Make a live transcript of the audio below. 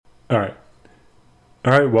All right.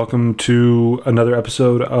 All right. Welcome to another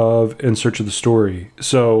episode of In Search of the Story.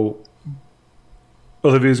 So,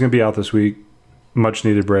 Olivia's going to be out this week. Much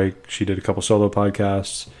needed break. She did a couple solo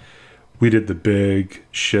podcasts. We did the big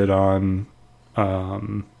shit on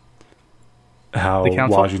how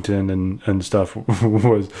Washington and stuff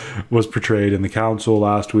was portrayed in the council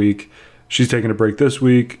last week. She's taking a break this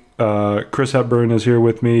week. Chris Hepburn is here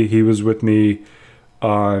with me. He was with me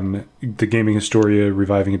on the Gaming Historia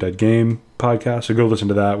Reviving a Dead Game podcast. So go listen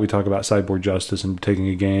to that. We talk about Cyborg Justice and taking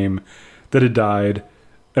a game that had died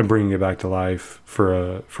and bringing it back to life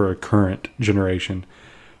for a current generation.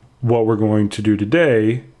 What we're going to do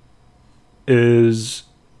today is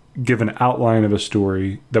give an outline of a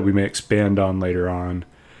story that we may expand on later on.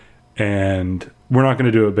 And we're not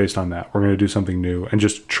going to do it based on that. We're going to do something new and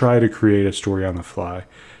just try to create a story on the fly.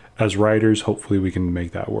 As writers, hopefully we can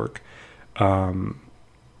make that work.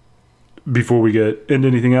 Before we get into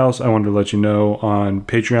anything else, I wanted to let you know on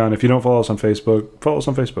Patreon, if you don't follow us on Facebook, follow us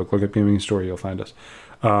on Facebook. Look up Gaming Story, you'll find us.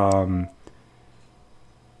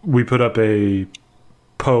 We put up a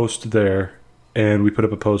post there, and we put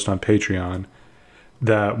up a post on Patreon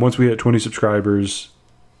that once we hit 20 subscribers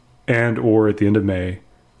and or at the end of May,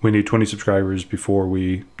 we need 20 subscribers before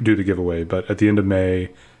we do the giveaway. But at the end of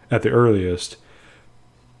May, at the earliest,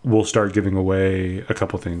 we'll start giving away a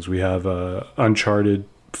couple things. We have a Uncharted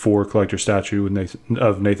 4 collector statue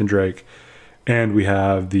of Nathan Drake, and we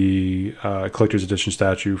have the collector's edition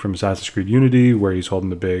statue from Assassin's Creed Unity where he's holding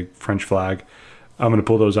the big French flag. I'm going to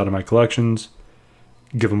pull those out of my collections,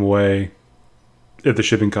 give them away. If the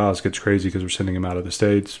shipping cost gets crazy because we're sending them out of the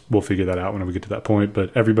States, we'll figure that out when we get to that point.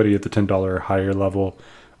 But everybody at the $10 or higher level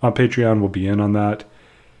on Patreon will be in on that.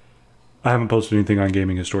 I haven't posted anything on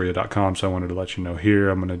gaminghistoria.com, so I wanted to let you know here.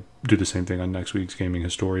 I'm going to do the same thing on next week's Gaming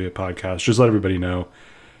Historia podcast. Just let everybody know.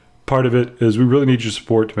 Part of it is we really need your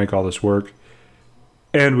support to make all this work.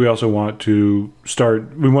 And we also want to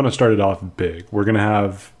start it off big. We're going to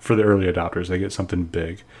have, for the early adopters, they get something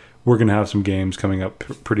big. We're going to have some games coming up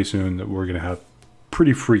pretty soon that we're going to have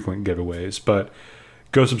pretty frequent giveaways. But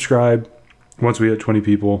go subscribe. Once we hit 20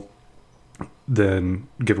 people, then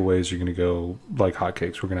giveaways are going to go like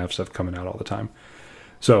hotcakes. We're going to have stuff coming out all the time.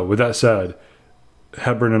 So with that said,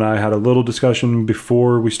 Hepburn and I had a little discussion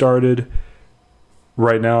before we started.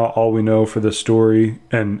 Right now, all we know for this story,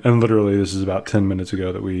 and literally this is about 10 minutes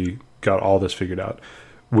ago that we got all this figured out.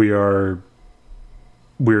 We are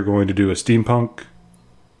going to do a steampunk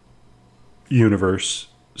universe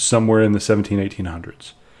somewhere in the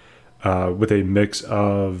 1800s with a mix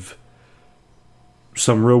of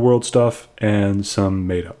some real world stuff and some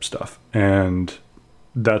made up stuff. And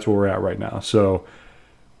that's where we're at right now. So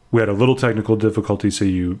we had a little technical difficulty, so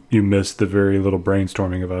you missed the very little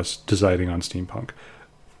brainstorming of us deciding on steampunk.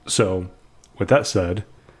 So with that said,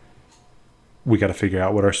 we got to figure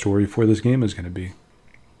out what our story for this game is going to be.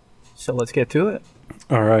 So let's get to it.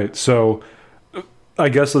 All right. So I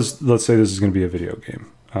guess let's say this is going to be a video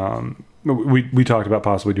game. We talked about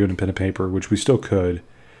possibly doing a pen and paper, which we still could.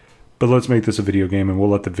 But let's make this a video game, and we'll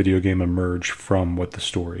let the video game emerge from what the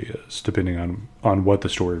story is, depending on what the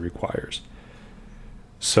story requires.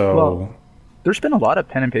 So, well, there's been a lot of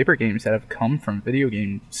pen and paper games that have come from video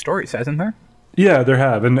game stories, hasn't there? Yeah, there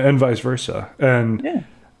have, and vice versa. And yeah.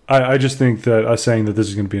 I just think that us saying that this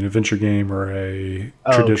is going to be an adventure game or a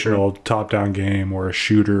traditional top-down game or a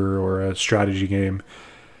shooter or a strategy game,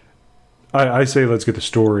 I say let's get the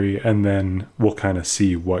story, and then we'll kind of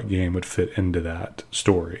see what game would fit into that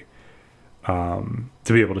story. To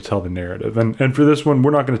be able to tell the narrative. And for this one,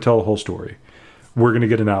 we're not going to tell the whole story. We're going to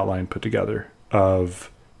get an outline put together of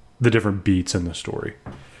the different beats in the story.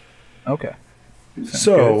 Okay.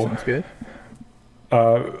 Sounds good.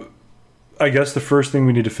 I guess the first thing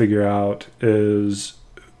we need to figure out is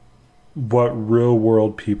what real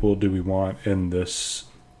world people do we want in this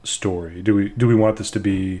story? Do we want this to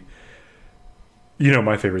be,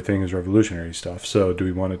 my favorite thing is revolutionary stuff. So do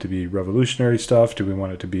we want it to be revolutionary stuff? Do we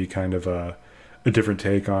want it to be kind of a different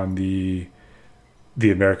take on the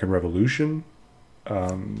American Revolution?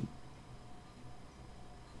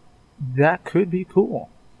 That could be cool.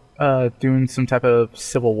 Doing some type of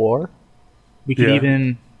civil war. We can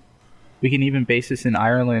even base this in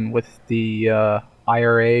Ireland with the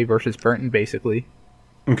IRA versus Burton, basically.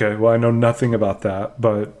 Okay, well, I know nothing about that,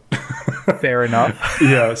 but fair enough.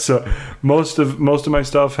 Yeah, so most of my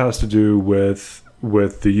stuff has to do with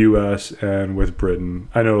the U.S. and with Britain.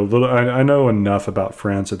 I know enough about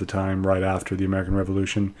France at the time, right after the American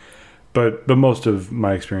Revolution, but most of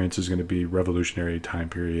my experience is going to be revolutionary time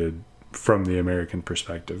period from the American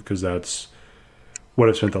perspective, because that's what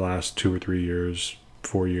I've spent the last 2 or 3 years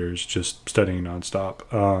 4 years just studying nonstop.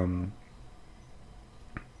 I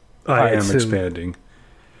Alright, am so- expanding.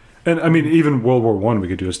 And I mean, even World War One, we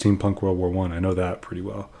could do a steampunk World War One. I know that pretty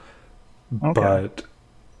well. Okay. But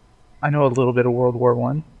I know a little bit of World War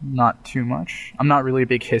One, not too much. I'm not really a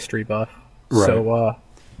big history buff, Right. so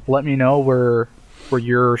let me know where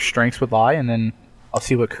your strengths would lie, and then I'll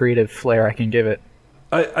see what creative flair I can give it.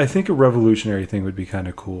 I think a revolutionary thing would be kind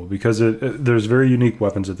of cool because there's very unique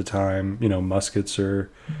weapons at the time. You know, muskets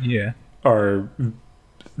Yeah. are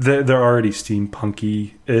they're already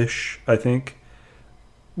steampunky-ish, I think,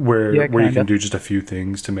 where Yeah, you can kinda. do just a few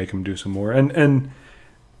things to make them do some more. And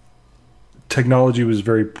technology was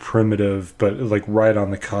very primitive, but like right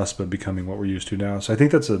on the cusp of becoming what we're used to now. So I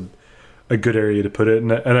think that's a good area to put it.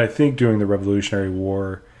 And I think during the Revolutionary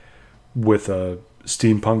War, with a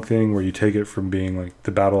steampunk thing where you take it from being like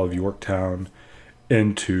the Battle of Yorktown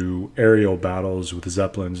into aerial battles with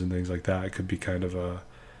zeppelins and things like that, it could be kind of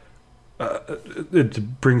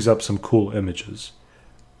it brings up some cool images.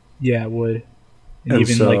 Yeah, it would. And And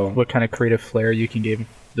even so- like what kind of creative flair you can give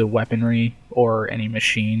the weaponry or any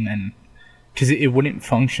machine, and because it wouldn't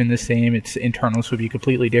function the same, its internals would be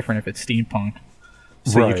completely different if it's steampunk.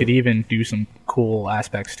 So you Right. could even do some cool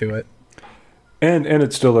aspects to it. And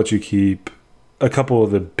it still lets you keep a couple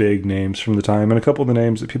of the big names from the time and a couple of the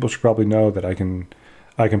names that people should probably know that I can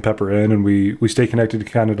pepper in, and we stay connected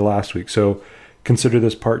kind of to last week. So consider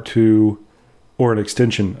this part 2 or an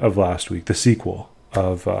extension of last week, the sequel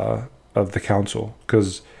of the council,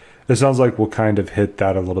 because it sounds like we'll kind of hit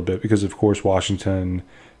that a little bit because of course Washington,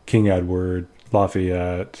 King Edward,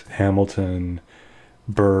 Lafayette, Hamilton,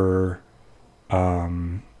 Burr,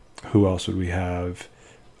 who else would we have?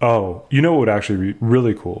 Oh, you know what would actually be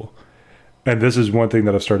really cool? And this is one thing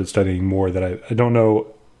that I've started studying more that I don't know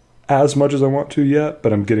as much as I want to yet,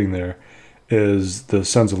 but I'm getting there, is the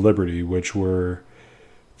Sons of Liberty, which were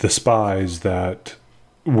the spies that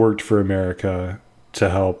worked for America to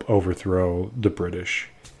help overthrow the British.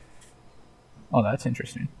 Oh, that's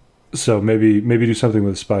interesting. So maybe do something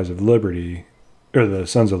with the Spies of Liberty, or the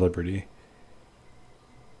Sons of Liberty,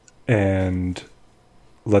 and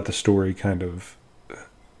let the story kind of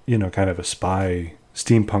a spy,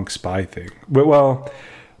 steampunk spy thing.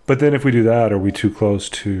 But then if we do that, are we too close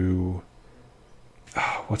to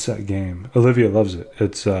what's that game? Olivia loves it.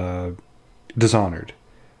 It's Dishonored.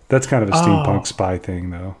 That's kind of a steampunk spy thing,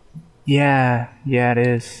 though. Yeah, it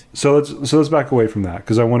is. So let's back away from that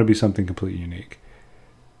because I want to be something completely unique.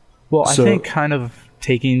 Well, So- I think kind of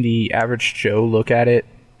taking the average Joe look at it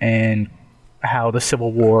and how the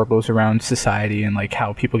Civil War goes around society and like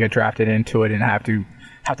how people get drafted into it and have to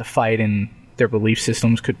fight in their belief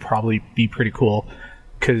systems could probably be pretty cool.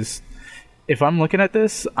 Because if I'm looking at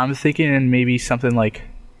this, I'm thinking in maybe something like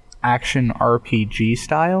action RPG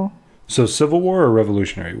style. So Civil War or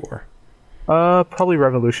Revolutionary War? Probably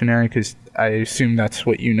revolutionary because I assume that's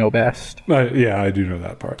what you know best. Yeah, I do know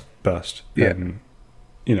that part best. Yeah. And,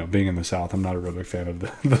 being in the South, I'm not a real big fan of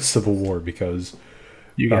the Civil War because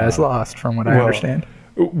You guys lost, from what I understand.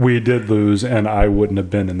 we did lose, and I wouldn't have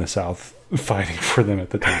been in the South fighting for them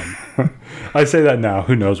at the time. I say that now.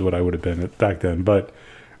 Who knows what I would have been back then? But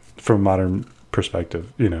from a modern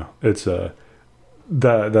perspective, it's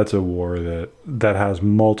that's a war that has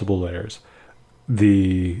multiple layers.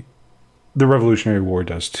 The Revolutionary War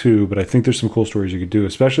does too, but I think there's some cool stories you could do,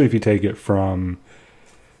 especially if you take it from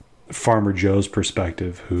Farmer Joe's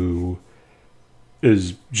perspective, who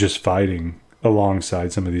is just fighting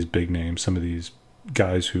alongside some of these big names, some of these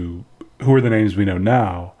guys who are the names we know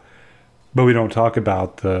now, but we don't talk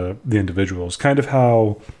about the individuals. Kind of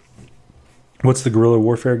how, what's the guerrilla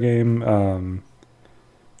warfare game?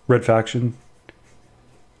 Red Faction,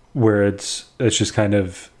 where it's just kind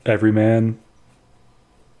of everyman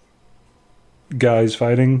guys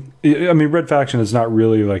fighting. I mean, Red Faction is not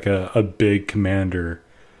really like a big commander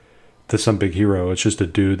to some big hero. It's just a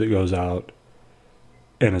dude that goes out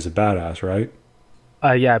and is a badass, right?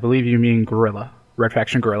 Yeah, I believe you mean Gorilla. Red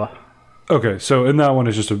Faction Gorilla. Okay, so in that one,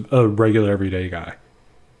 it's just a regular everyday guy.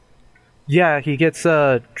 Yeah, he gets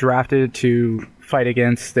drafted to fight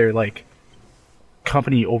against their like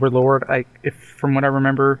company overlord. If from what I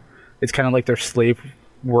remember, it's kind of like their slave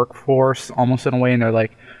workforce, almost in a way, and they're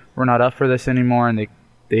like, "We're not up for this anymore," and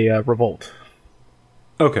they revolt.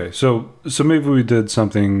 Okay, so maybe we did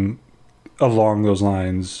something along those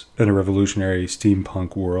lines in a revolutionary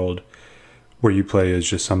steampunk world where you play as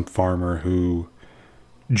just some farmer who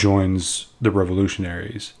joins the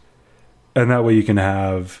revolutionaries. And that way you can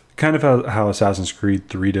have kind of how Assassin's Creed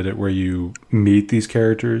 3 did it, where you meet these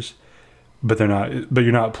characters, but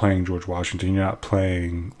you're not playing George Washington, you're not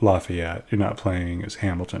playing Lafayette, you're not playing as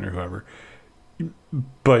Hamilton or whoever.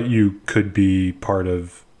 but you could be part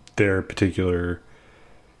of their particular.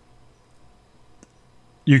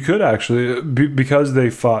 You could actually, because they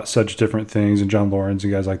fought such different things, and John Lawrence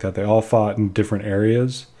and guys like that, they all fought in different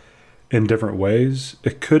areas, in different ways.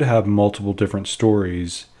 It could have multiple different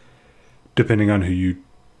stories, depending on who you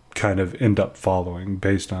kind of end up following,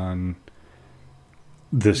 based on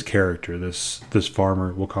this character, this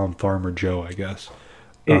farmer. We'll call him Farmer Joe, I guess.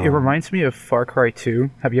 It reminds me of Far Cry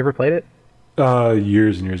 2. Have you ever played it?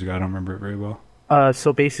 Years and years ago. I don't remember it very well.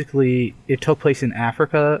 So basically, it took place in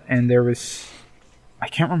Africa, and there was... I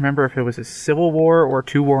can't remember if it was a civil war or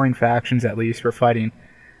two warring factions at least were fighting.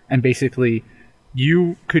 And basically,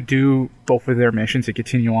 you could do both of their missions and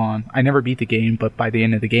continue on. I never beat the game, but by the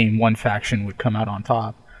end of the game, one faction would come out on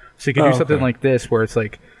top. So you could do something like this, where it's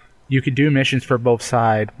like, you could do missions for both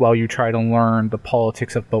sides while you try to learn the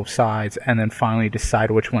politics of both sides, and then finally decide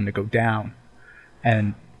which one to go down.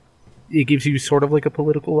 And it gives you sort of like a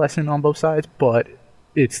political lesson on both sides, but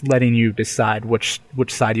it's letting you decide which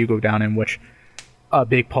side you go down and which a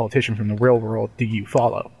big politician from the real world do you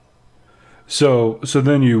follow. So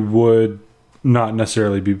then you would not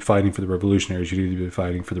necessarily be fighting for the revolutionaries. You'd either be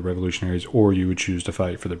fighting for the revolutionaries, or you would choose to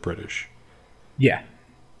fight for the British. Yeah.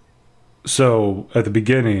 So at the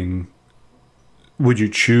beginning, would you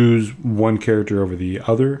choose one character over the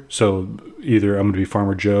other? So either I'm going to be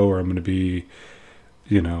Farmer Joe, or I'm going to be,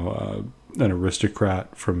 an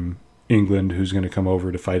aristocrat from England who's going to come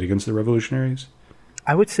over to fight against the revolutionaries?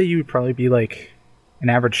 I would say you would probably be like an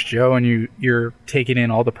average Joe, and you're taking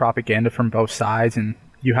in all the propaganda from both sides, and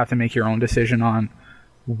you have to make your own decision on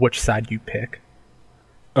which side you pick.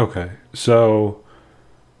 Okay, so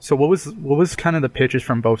what was kind of the pitches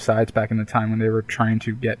from both sides back in the time when they were trying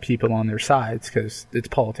to get people on their sides? Because it's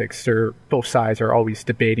politics. Both sides are always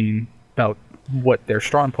debating about what their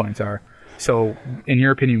strong points are. So, in your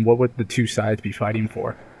opinion, what would the two sides be fighting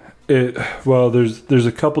for? Well, there's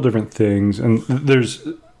a couple different things, and there's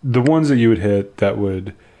the ones that you would hit that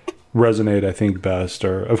would resonate, I think, best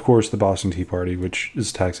are, of course, the Boston Tea Party, which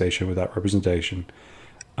is taxation without representation.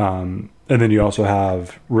 And then you also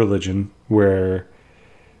have religion, where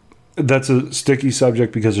that's a sticky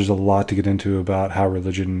subject because there's a lot to get into about how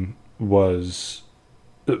religion was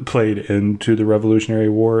played into the Revolutionary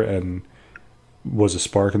War and was a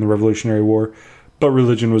spark in the Revolutionary War. But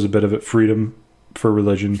religion was a bit of it, freedom for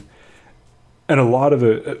religion. And a lot of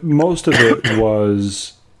it, most of it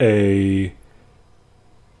was a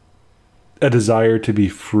desire to be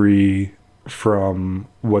free from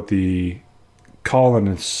what the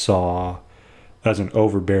colonists saw as an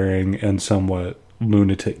overbearing and somewhat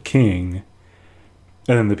lunatic king.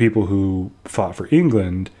 And then the people who fought for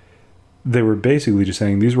England, they were basically just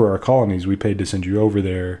saying, these were our colonies. We paid to send you over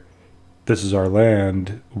there. This is our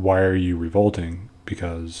land. Why are you revolting?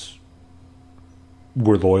 Because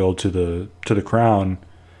we're loyal to the crown,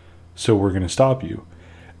 so we're going to stop you.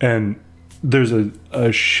 And there's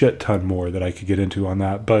a shit ton more that I could get into on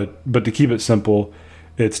that, but to keep it simple,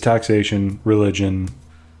 it's taxation, religion,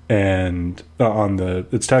 and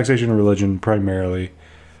it's taxation and religion primarily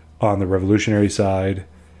on the revolutionary side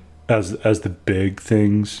as the big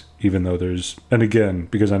things. Even though and again,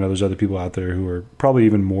 because I know there's other people out there who are probably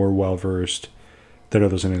even more well versed that are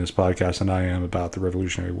listening to this podcast than I am about the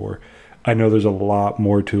Revolutionary War. I know there's a lot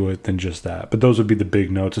more to it than just that, but those would be the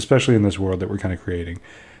big notes, especially in this world that we're kind of creating.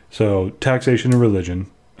 So taxation and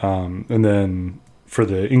religion, and then for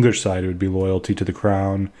the English side, it would be loyalty to the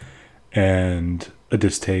crown and a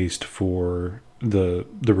distaste for the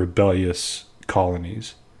rebellious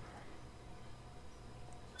colonies.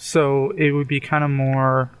 So it would be kind of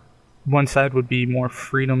more, one side would be more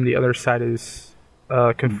freedom, the other side is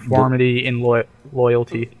conformity and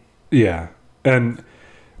loyalty. Yeah, and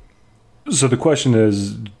so the question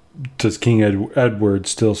is, does King Edward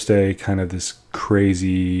still stay kind of this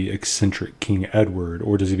crazy, eccentric King Edward,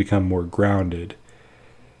 or does he become more grounded?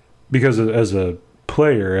 Because as a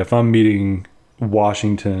player, if I'm meeting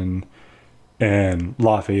Washington and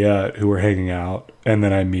Lafayette, who are hanging out, and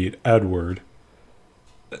then I meet Edward,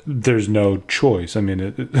 there's no choice. I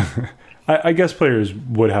mean, I guess players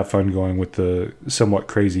would have fun going with the somewhat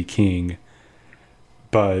crazy king,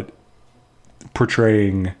 but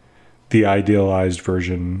portraying the idealized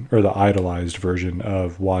version or the idolized version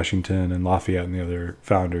of Washington and Lafayette and the other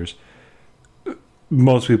founders,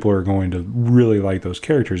 most people are going to really like those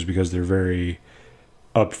characters because they're very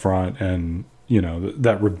upfront, and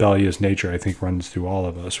that rebellious nature I think runs through all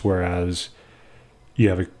of us. Whereas you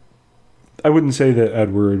have I wouldn't say that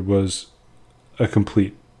Edward was a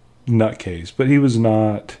complete nutcase, but he was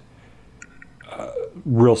not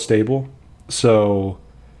real stable, so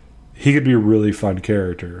he could be a really fun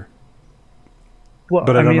character. Well,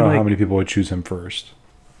 But I don't mean, know like, how many people would choose him first.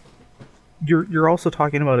 you're also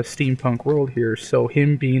talking about a steampunk world here, so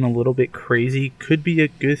him being a little bit crazy could be a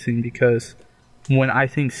good thing, because when I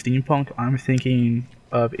think steampunk, I'm thinking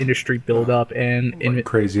of industry buildup and Like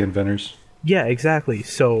crazy inventors. yeah, exactly.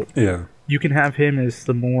 So Yeah. you can have him as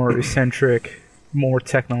the more eccentric, more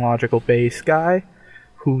technological based guy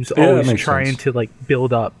who's Yeah, that always makes trying sense. to like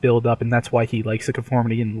build up, and that's why he likes the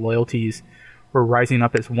conformity and loyalties. We're rising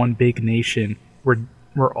up as one big nation.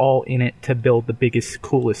 We're all in it to build the biggest,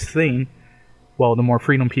 coolest thing. Well, the more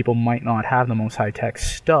freedom people might not have the most high tech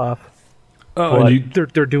stuff, Oh, but and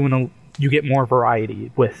they're doing you get more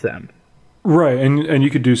variety with them. right, and you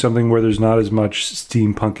could do something where there's not as much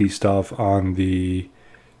steampunky stuff on the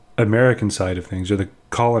American side of things or the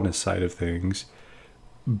colonist side of things,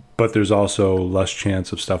 but there's also less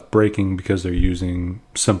chance of stuff breaking because they're using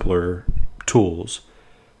simpler tools.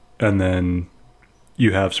 And then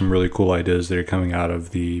you have some really cool ideas that are coming out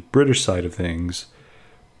of the British side of things,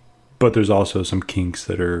 but there's also some kinks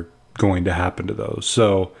that are going to happen to those.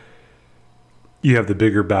 So you have the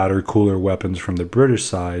bigger, badder, cooler weapons from the British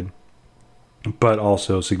side, but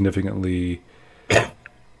also significantly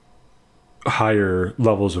higher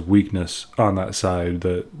levels of weakness on that side,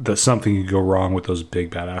 that something could go wrong with those big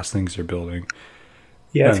badass things they're building.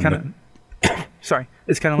 Yeah, it's And- kind of sorry.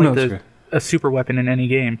 It's kind of like No, it's okay. a super weapon in any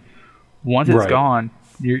game. Once it's Right. gone,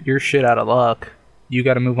 you're shit out of luck. You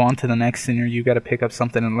got to move on to the next thing, or you got to pick up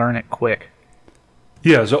something and learn it quick.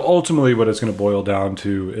 Yeah, so ultimately what it's going to boil down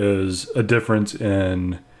to is a difference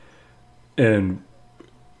in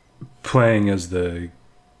playing as the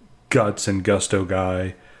guts and gusto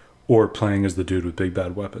guy or playing as the dude with big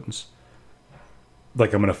bad weapons.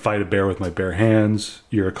 Like, I'm going to fight a bear with my bare hands,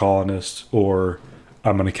 you're a colonist, or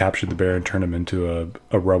I'm going to capture the bear and turn him into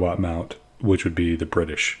a robot mount, which would be the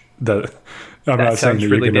British. I'm not saying sounds that really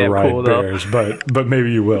you're going to damn ride cool, though. bears, but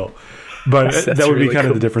maybe you will. But That's that would be really kind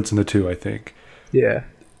of cool. the difference in the two, I think. Yeah.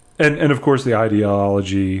 And of course the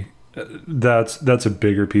ideology, that's a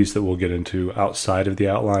bigger piece that we'll get into outside of the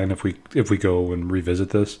outline if we go and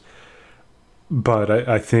revisit this. But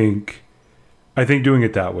I think doing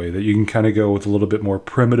it that way, that you can kind of go with a little bit more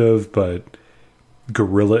primitive but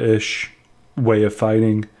guerrilla-ish way of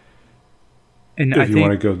fighting, And if I you think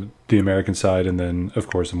want to go the American side, and then of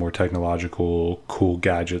course a more technological, cool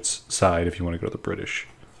gadgets side if you want to go to the British.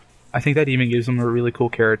 that even gives them a really cool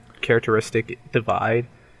characteristic divide,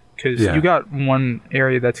 because Yeah. you got one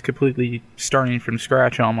area that's completely starting from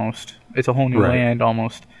scratch almost. It's a whole new Right. land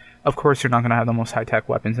almost. Of course, they're not going to have the most high tech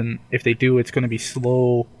weapons, and if they do, it's going to be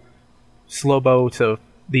slow bow to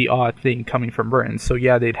the odd thing coming from Britain. So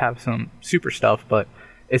yeah, they'd have some super stuff, but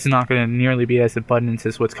it's not going to nearly be as abundant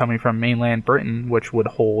as what's coming from mainland Britain, which would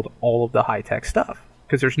hold all of the high tech stuff.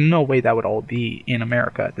 Because there's no way that would all be in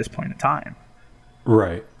America at this point in time.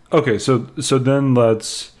 Right. Okay, so then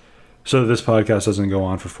so this podcast doesn't go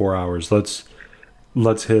on for 4 hours.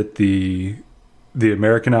 Let's hit the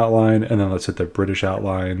American outline, and then let's hit the British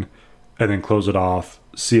outline, and then close it off,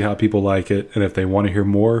 see how people like it, and if they want to hear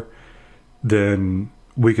more, then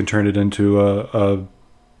we can turn it into a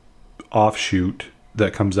offshoot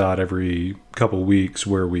that comes out every couple weeks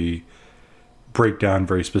where we break down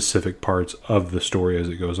very specific parts of the story as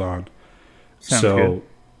it goes on. Sounds good.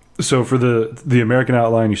 So for the American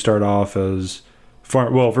outline, you start off as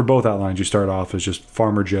for both outlines, you start off as just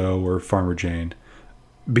Farmer Joe or Farmer Jane,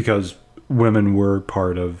 because women were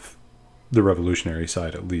part of the revolutionary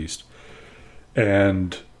side, at least.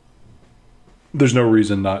 And there's no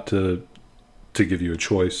reason not to give you a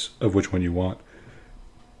choice of which one you want.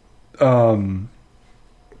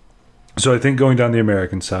 So I think going down the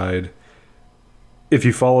American side, if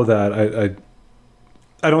you follow that,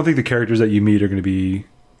 I don't think the characters that you meet are going to be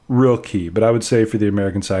real key, but I would say for the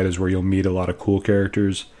American side is where you'll meet a lot of cool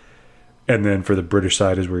characters, and then for the British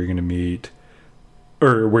side is where you're going to meet,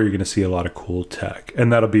 or where you're going to see a lot of cool tech,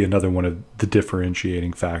 and that'll be another one of the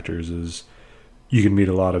differentiating factors. Is you can meet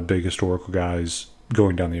a lot of big historical guys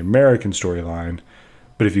going down the American storyline,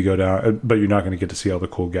 but if you go down, but you're not going to get to see all the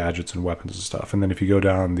cool gadgets and weapons and stuff. And then if you go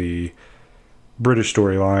down the British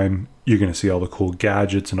storyline, you're going to see all the cool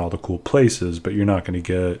gadgets and all the cool places, but you're not going to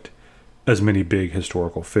get as many big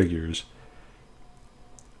historical figures,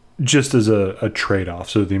 just as a trade-off,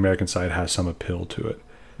 so the American side has some appeal to it,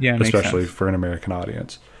 Yeah, it makes especially sense. for an American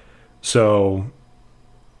audience. So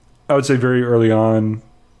I would say very early on,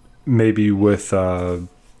 maybe with I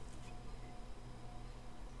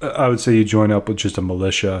would say you join up with just a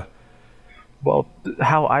militia. Well,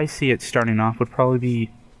 how I see it starting off would probably be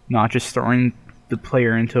not just throwing the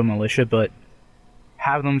player into a militia, but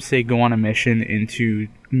have them, say, go on a mission into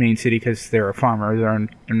main city because they're a farmer, they're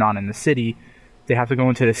not in the city. they have to go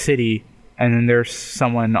into the city, and then there's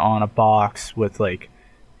someone on a box with like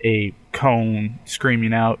a cone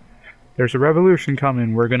screaming out, "There's a revolution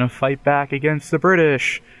coming. We're gonna fight back against the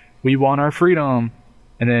British. We want our freedom."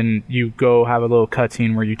 And then you go have a little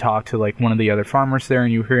cutscene where you talk to like one of the other farmers there,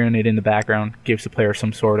 and you hearing it in the background gives the player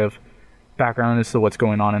some sort of background as to what's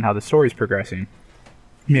going on and how the story's progressing.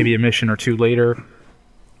 Maybe a mission or two later,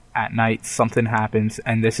 at night, something happens,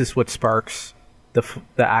 and this is what sparks the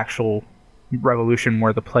actual revolution,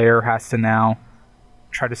 where the player has to now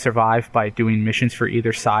try to survive by doing missions for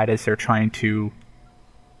either side as they're trying to,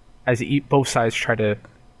 both sides try to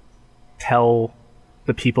tell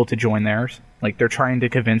the people to join theirs. Like, they're trying to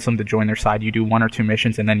convince them to join their side. You do 1 or 2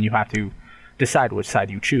 missions, and then you have to decide which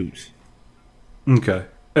side you choose. Okay.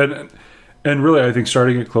 And really, I think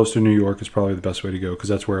starting it close to New York is probably the best way to go, because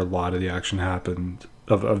that's where a lot of the action happened,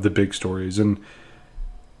 of the big stories. And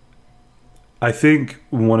I think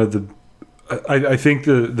I think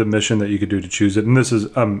the mission that you could do to choose it, and this is,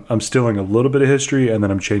 I'm stealing a little bit of history, and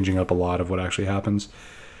then I'm changing up a lot of what actually happens.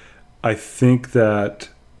 I think that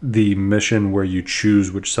the mission where you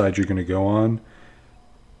choose which side you're going to go on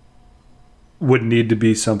would need to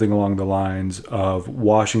be something along the lines of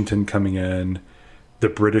Washington coming in, the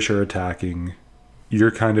British are attacking, you're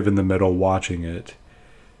kind of in the middle watching it,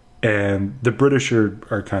 and the British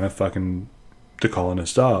are kind of fucking the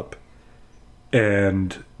colonists up,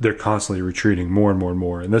 and they're constantly retreating more and more and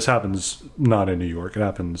more. And this happens not in New York, it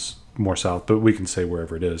happens more south, but we can say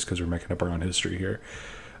wherever it is because we're making up our own history here.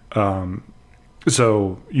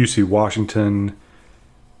 So you see Washington,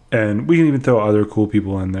 and we can even throw other cool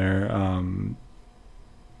people in there.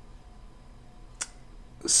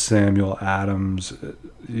 Samuel Adams,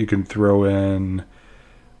 you can throw in.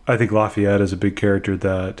 I think Lafayette is a big character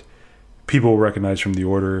that people recognize from The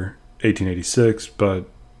Order 1886, but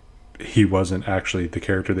he wasn't actually the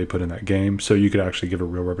character they put in that game. So you could actually give a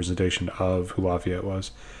real representation of who Lafayette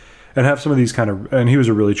was, and have some of these and he was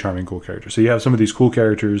a really charming, cool character. So you have some of these cool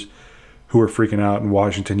characters who are freaking out in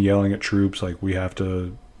Washington, yelling at troops like, we have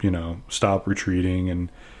to, stop retreating. And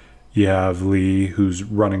you have Lee, who's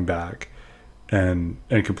running back and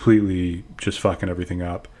completely just fucking everything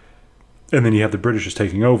up. And then you have the British just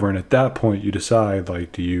taking over. And at that point you decide,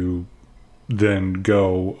 like, do you then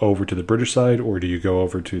go over to the British side, or do you go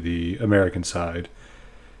over to the American side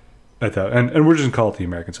at that? And we're just going to call it the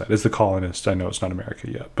American side. It's the colonists. I know it's not America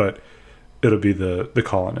yet, but it'll be the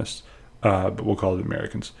colonists. But we'll call it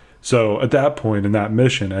Americans. So at that point in that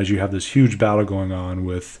mission, as you have this huge battle going on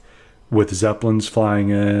with Zeppelins flying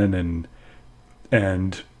in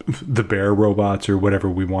and the bear robots or whatever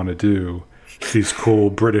we want to do, these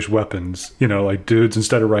cool British weapons, like dudes,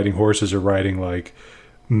 instead of riding horses, are riding like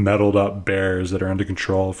metaled up bears that are under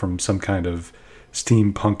control from some kind of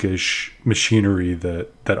steampunkish machinery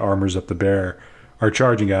that armors up the bear, are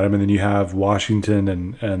charging at him. And then you have Washington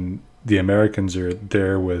and the Americans are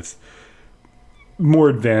there with more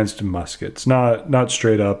advanced muskets, not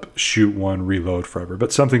straight up shoot one, reload forever,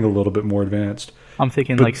 but something a little bit more advanced. I'm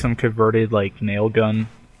thinking like some converted like nail gun.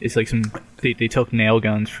 It's like they took nail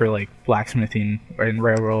guns for like blacksmithing and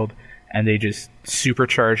railroad, and they just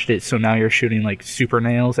supercharged it, so now you're shooting like super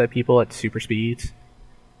nails at people at super speeds.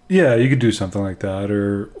 Yeah, you could do something like that,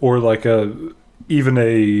 or like even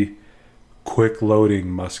a quick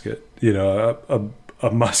loading musket,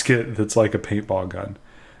 a musket that's like a paintball gun.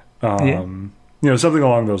 Something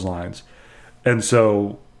along those lines. And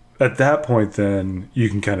so at that point, then you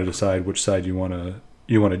can kind of decide which side you want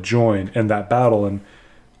to join in that battle. And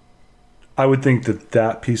I would think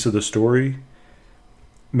that piece of the story,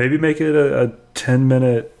 maybe make it a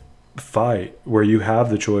 10-minute fight where you have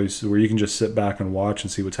the choice, where you can just sit back and watch and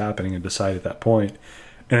see what's happening and decide at that point.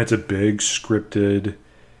 And it's a big scripted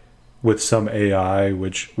with some AI,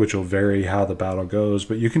 which will vary how the battle goes,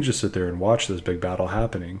 but you can just sit there and watch this big battle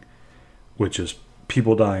happening, which is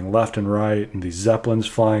people dying left and right, and these Zeppelins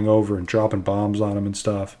flying over and dropping bombs on them and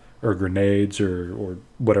stuff, or grenades, or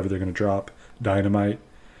whatever they're going to drop, dynamite.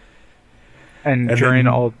 And during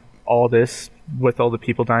all this, with all the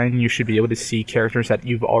people dying, you should be able to see characters that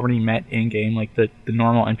you've already met in game, like the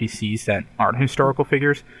normal NPCs that aren't historical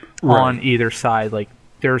figures, right, on either side. Like,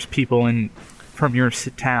 there's people from your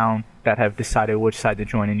town that have decided which side to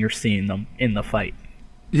join, and you're seeing them in the fight.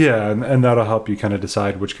 Yeah, and that'll help you kind of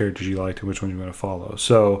decide which characters you like and which ones you want to follow.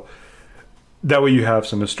 So that way you have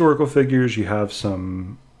some historical figures, you have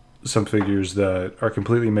some figures that are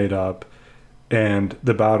completely made up, and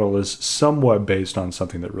the battle is somewhat based on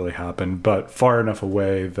something that really happened, but far enough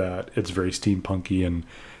away that it's very steampunky and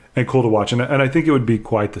cool to watch. And I think it would be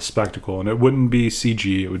quite the spectacle, and it wouldn't be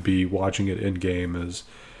CG, it would be watching it in game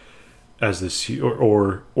as this,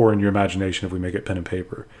 or in your imagination if we make it pen and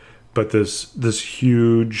paper, but this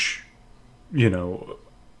huge, you know,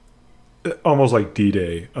 almost like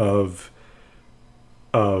D-Day of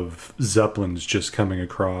Zeppelins just coming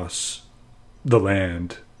across the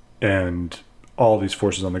land and all these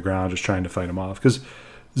forces on the ground just trying to fight them off, because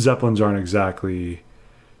Zeppelins aren't exactly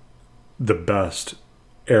the best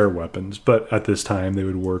air weapons, but at this time they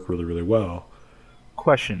would work really, really well.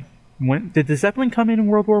 Question: when did the Zeppelin come in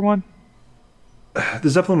World War One? The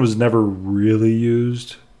Zeppelin was never really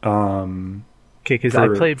used. Okay, because I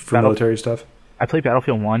played for military stuff. I played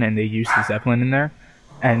Battlefield 1 and they used the Zeppelin in there,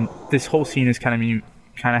 and this whole scene is kind of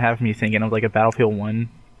having me thinking of like a Battlefield 1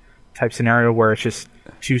 type scenario where it's just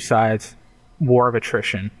two sides, war of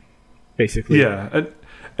attrition, basically. Yeah,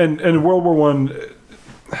 and in World War One,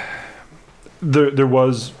 there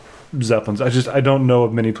was Zeppelins. I don't know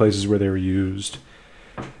of many places where they were used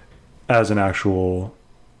as an actual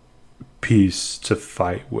piece to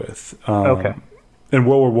fight with. Okay. In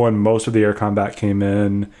World War One, most of the air combat came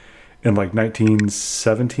in like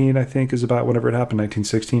 1917, I think, is about whenever it happened,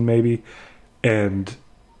 1916 maybe, and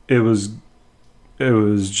it was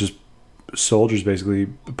just soldiers, basically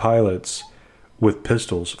pilots with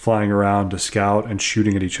pistols flying around to scout and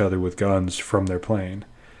shooting at each other with guns from their plane.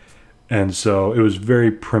 And so it was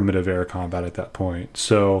very primitive air combat at that point.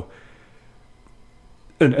 So,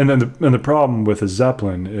 and then the problem with a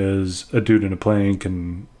Zeppelin is a dude in a plane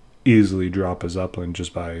can easily drop a Zeppelin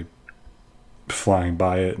just by flying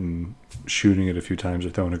by it and shooting it a few times or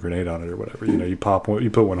throwing a grenade on it or whatever. You know, you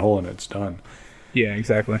put one hole in it, it's done. Yeah,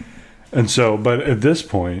 exactly. And so, but at this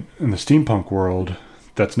point in the steampunk world,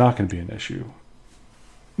 that's not going to be an issue.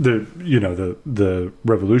 The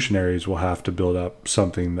revolutionaries will have to build up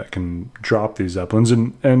something that can drop these Zeppelins,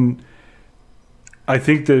 and I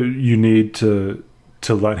think that you need to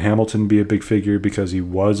let Hamilton be a big figure because he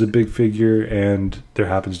was a big figure, and there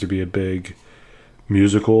happens to be a big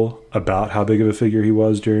musical about how big of a figure he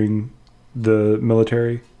was during the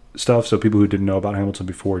military stuff. So people who didn't know about Hamilton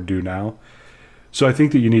before do now. So I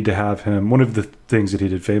think that you need to have him. One of the things that he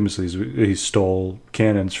did famously is he stole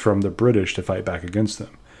cannons from the British to fight back against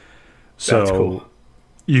them. So that's cool.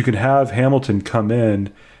 You can have Hamilton come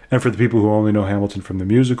in, and for the people who only know Hamilton from the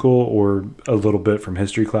musical or a little bit from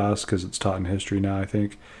history class, because it's taught in history now, I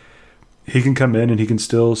think, he can come in and he can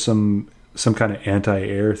steal some kind of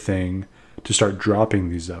anti-air thing to start dropping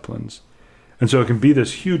these Zeppelins. And so it can be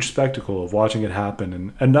this huge spectacle of watching it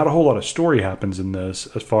happen, and not a whole lot of story happens in this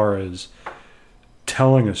as far as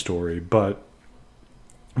telling a story, but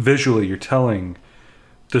visually you're telling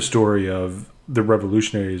the story of the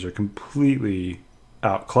revolutionaries are completely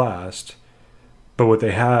outclassed, but what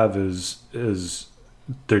they have is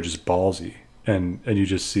they're just ballsy, and you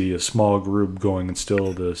just see a small group going and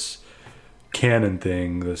steal this cannon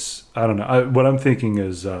thing. This, I don't know, what I'm thinking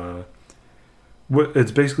is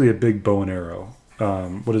it's basically a big bow and arrow.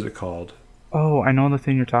 What is it called? Oh, I know the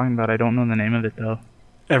thing you're talking about. I don't know the name of it though.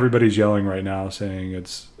 Everybody's yelling right now saying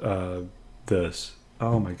it's this.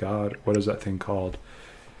 Oh my god, what is that thing called?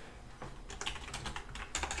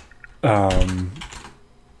 Okay,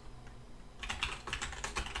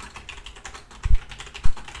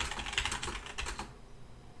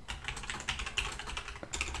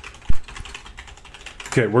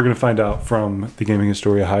 we're going to find out from the Gaming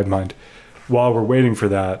Historia Hive Mind. While we're waiting for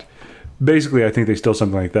that, basically I think they steal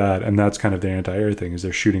something like that, and that's kind of the anti-air thing, is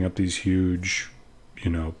they're shooting up these huge,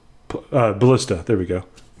 ballista. There we go.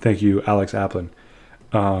 Thank you, Alex Applin.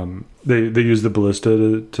 They use the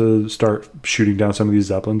ballista to start shooting down some of these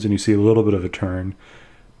Zeppelins, and you see a little bit of a turn,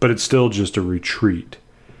 but it's still just a retreat.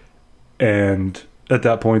 And at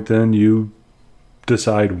that point, then you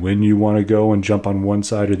decide when you want to go and jump on one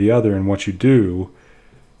side or the other, and once you do,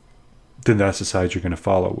 then that's the side you're going to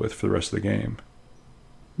follow with for the rest of the game.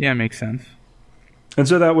 Yeah, it makes sense. And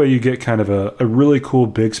so that way you get kind of a really cool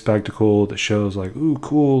big spectacle that shows like, ooh,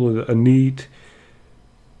 cool, a neat,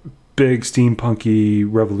 big steampunky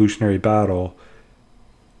revolutionary battle.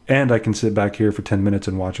 And I can sit back here for 10 minutes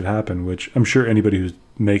and watch it happen, which I'm sure anybody who's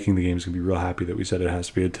making the game is going to be real happy that we said it has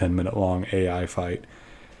to be a 10-minute long AI fight.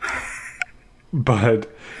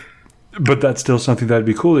 But that's still something that'd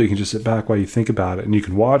be cool that you can just sit back while you think about it, and you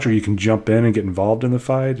can watch, or you can jump in and get involved in the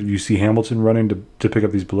fight. If you see Hamilton running to pick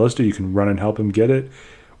up these ballista, you can run and help him get it.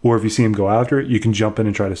 Or if you see him go after it, you can jump in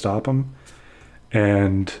and try to stop him.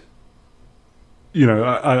 And,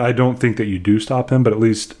 I don't think that you do stop him, but at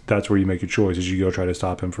least that's where you make your choice, is you go try to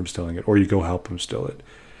stop him from stealing it, or you go help him steal it.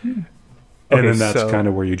 And then that's kind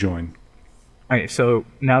of where you join. Okay, so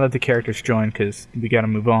now that the characters join, because we got to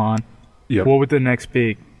move on, yep. What would the next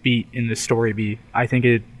big beat in the story be? I think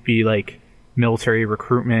it'd be like military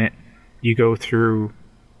recruitment, You go through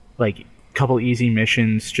like a couple easy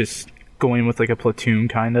missions, just going with like a platoon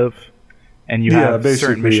kind of, and you have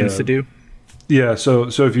certain missions to do. Yeah, so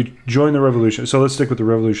if you join the revolution, so let's stick with the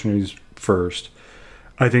revolutionaries first.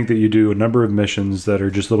 I think that you do a number of missions that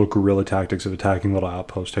are just little guerrilla tactics of attacking little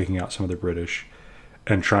outposts, taking out some of the British,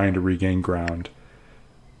 and trying to regain ground.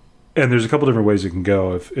 And there's a couple different ways it can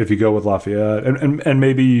go. If you go with Lafayette, and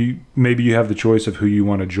maybe you have the choice of who you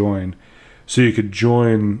want to join. So you could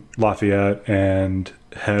join Lafayette and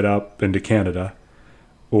head up into Canada,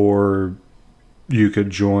 or you could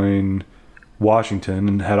join Washington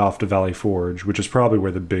and head off to Valley Forge, which is probably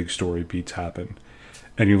where the big story beats happen.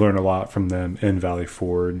 And you learn a lot from them in Valley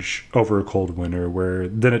Forge over a cold winter, where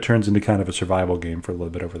then it turns into kind of a survival game for a little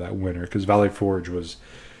bit over that winter, because Valley Forge was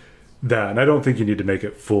that. And I don't think you need to make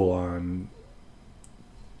it full on,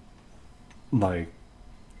 like,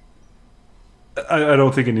 I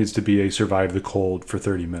don't think it needs to be a survive the cold for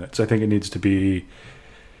 30 minutes. I think it needs to be...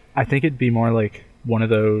 I think it'd be more like one of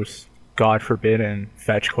those, God forbidden,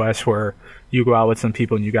 fetch quests where you go out with some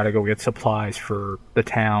people and you got to go get supplies for the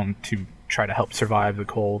town to try to help survive the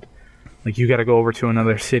cold. Like, you got to go over to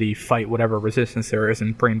another city, fight whatever resistance there is,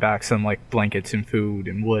 and bring back some like blankets and food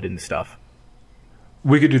and wood and stuff.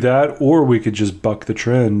 We could do that, or we could just buck the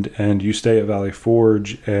trend and you stay at Valley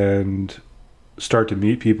Forge and start to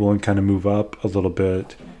meet people and kind of move up a little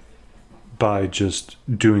bit by just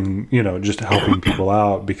doing, just helping people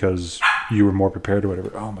out because you were more prepared or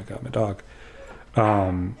whatever. Oh my God, my dog.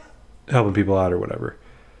 Helping people out or whatever.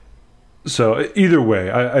 So either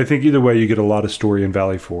way, I think either way you get a lot of story in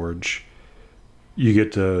Valley Forge. You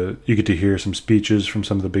get to hear some speeches from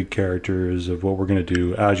some of the big characters of what we're going to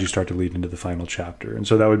do as you start to lead into the final chapter. And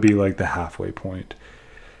so that would be like the halfway point,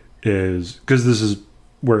 is because this is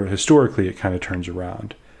where historically it kind of turns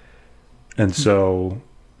around. And so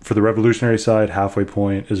for the revolutionary side, halfway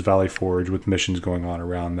point is Valley Forge with missions going on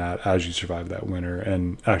around that as you survive that winter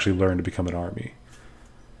and actually learn to become an army.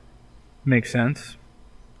 Makes sense.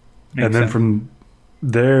 And then from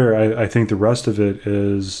there, I think the rest of it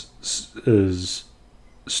is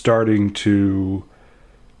starting to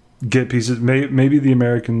get pieces. Maybe the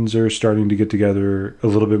Americans are starting to get together a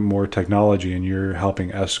little bit more technology, and you're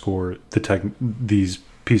helping escort these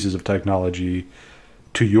pieces of technology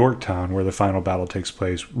to Yorktown, where the final battle takes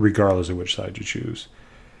place, regardless of which side you choose.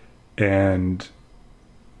 And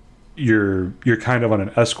you're kind of on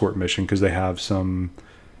an escort mission because they have some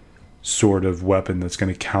sort of weapon that's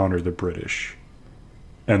going to counter the British.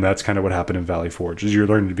 And that's kind of what happened in Valley Forge. As you're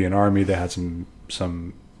learning to be an army, they had some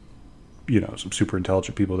super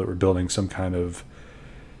intelligent people that were building some kind of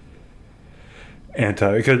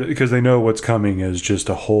because they know what's coming is just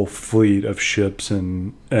a whole fleet of ships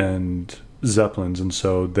and Zeppelins, and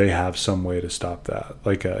so they have some way to stop that,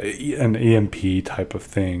 like an EMP type of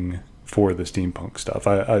thing for the steampunk stuff.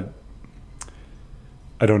 I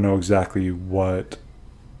don't know exactly what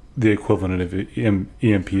the equivalent of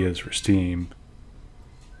EMP is for steam.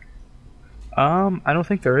 I don't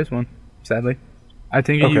think there is one, sadly. I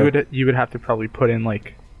think you would have to probably put in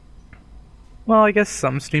like, well, I guess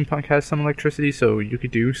some steampunk has some electricity, so you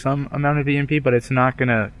could do some amount of EMP, but it's not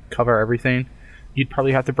gonna cover everything. You'd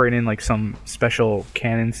probably have to bring in like some special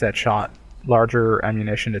cannons that shot larger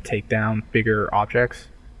ammunition to take down bigger objects.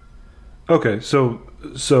 Okay, so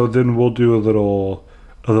then we'll do a little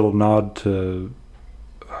nod to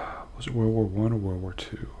was it World War I or World War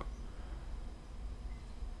II?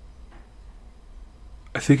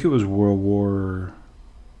 I think it was World War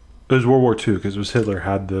II, because it was Hitler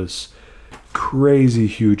had this crazy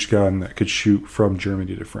huge gun that could shoot from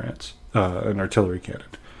Germany to France, an artillery cannon.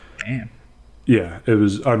 Damn. Yeah, it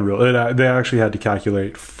was unreal. They actually had to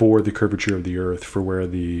calculate for the curvature of the Earth for where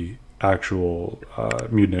the actual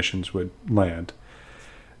munitions would land.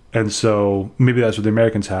 And so maybe that's what the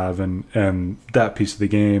Americans have, and that piece of the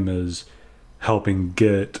game is helping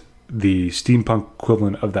get the steampunk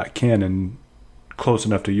equivalent of that cannon close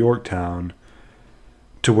enough to Yorktown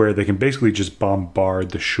to where they can basically just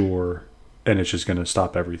bombard the shore, and it's just going to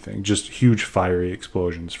stop everything. Just huge fiery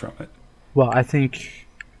explosions from it. Well, I think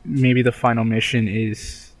maybe the final mission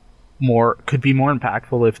could be more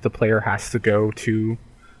impactful if the player has to go to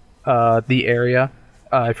the area.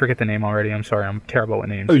 I forget the name already. I'm sorry. I'm terrible with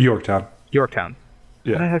names. Oh, Yorktown. Yorktown.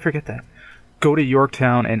 Yeah. How did I forget that? Go to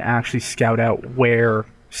Yorktown and actually scout out where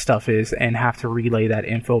stuff is and have to relay that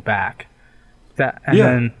info back.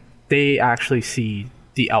 Then they actually see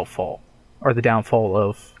the outfall or the downfall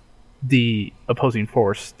of the opposing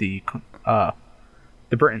force, the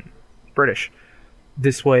British.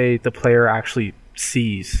 This way, the player actually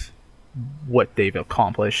sees what they've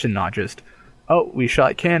accomplished and not just, oh, we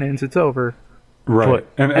shot cannons, it's over. Right.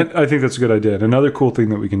 And I think that's a good idea. And another cool thing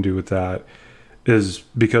that we can do with that is,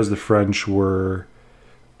 because the French were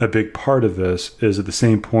a big part of this, is at the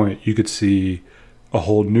same point you could see a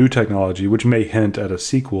whole new technology, which may hint at a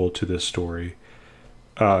sequel to this story.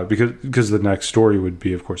 Because the next story would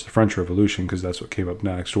be, of course, the French Revolution, because that's what came up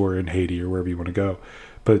next, or in Haiti, or wherever you want to go.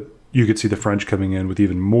 But you could see the French coming in with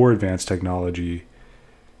even more advanced technology,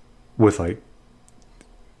 with like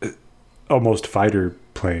almost fighter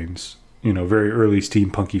planes, very early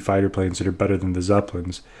steampunky fighter planes that are better than the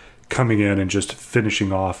Zeppelins, coming in and just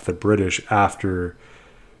finishing off the British after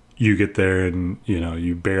you get there, and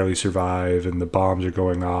you barely survive, and the bombs are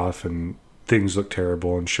going off, and things look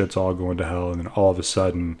terrible, and shit's all going to hell. And then all of a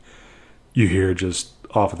sudden you hear, just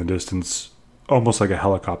off in the distance, almost like a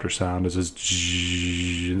helicopter sound, as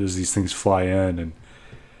these things fly in, and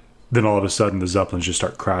then all of a sudden the Zeppelins just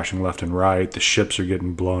start crashing left and right. The ships are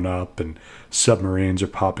getting blown up, and submarines are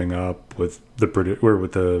popping up with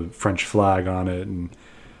the French flag on it, and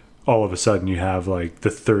all of a sudden you have like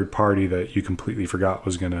the third party that you completely forgot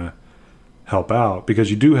was going to help out, because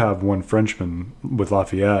you do have one Frenchman with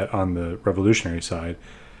Lafayette on the revolutionary side,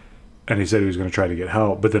 and he said he was going to try to get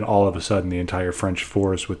help, but then all of a sudden the entire French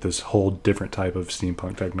force with this whole different type of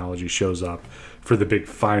steampunk technology shows up for the big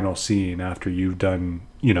final scene after you've done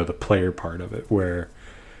the player part of it, where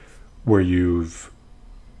you've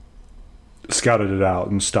scouted it out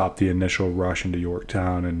and stopped the initial rush into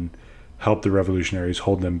Yorktown and helped the revolutionaries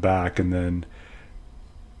hold them back. And then,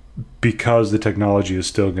 because the technology is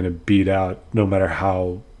still going to beat out, no matter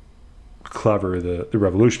how clever the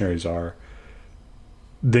revolutionaries are,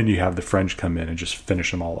 then you have the French come in and just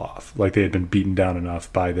finish them all off. Like they had been beaten down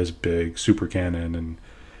enough by this big super cannon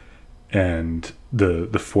and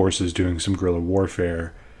the forces doing some guerrilla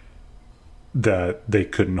warfare that they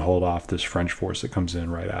couldn't hold off this French force that comes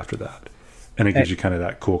in right after that. And it gives you kind of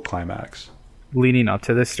that cool climax. Leading up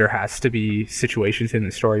to this, there has to be situations in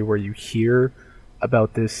the story where you hear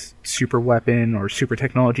about this super weapon or super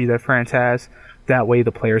technology that France has. That way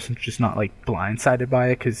the players are just not like blindsided by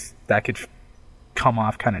it, because that could come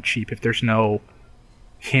off kind of cheap if there's no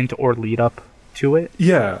hint or lead up to it.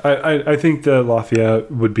 Yeah, I think that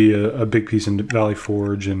Lafayette would be a big piece in Valley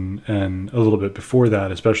Forge, and a little bit before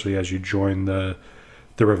that, especially as you join the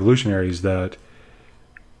revolutionaries, that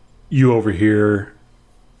you overhear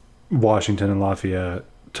Washington and Lafayette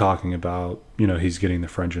talking about, he's getting the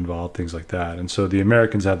French involved, things like that. And so the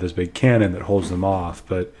Americans have this big cannon that holds them off,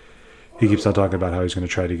 but he keeps on talking about how he's going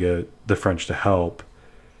to try to get the French to help.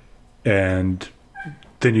 And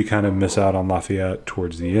then you kind of miss out on Lafayette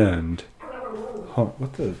towards the end.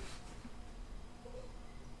 What the?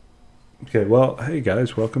 Okay, well, hey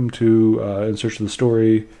guys, welcome to In Search of the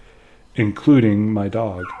Story, including my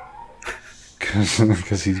dog,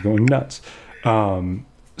 because he's going nuts.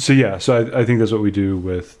 So I think that's what we do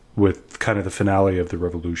with kind of the finale of the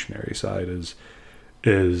revolutionary side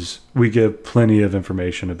is we give plenty of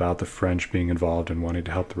information about the French being involved and wanting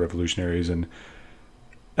to help the revolutionaries, and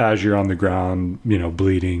as you're on the ground,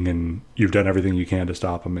 bleeding, and you've done everything you can to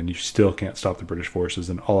stop them, and you still can't stop the British forces,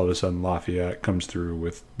 and all of a sudden Lafayette comes through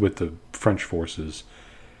with the French forces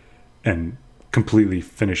and completely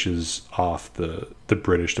finishes off the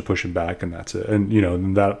British to push them back, and that's it. And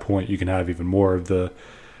at that point you can have even more of the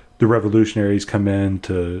revolutionaries come in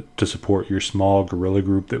to support your small guerrilla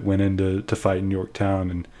group that went in to fight in Yorktown,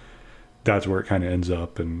 and that's where it kind of ends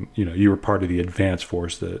up. And you were part of the advance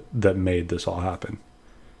force that made this all happen.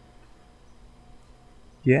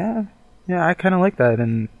 Yeah, I kind of like that.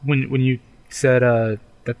 And when you said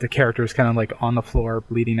that the character is kind of like on the floor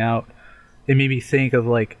bleeding out, it made me think of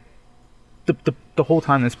like the whole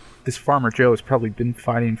time this farmer Joe has probably been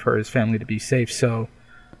fighting for his family to be safe. So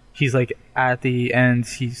he's like at the end,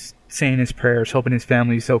 he's saying his prayers, hoping his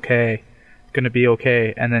family's okay, going to be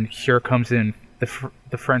okay, and then here comes in the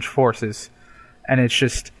French forces, and it's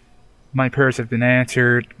just, my prayers have been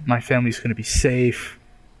answered, my family's going to be safe.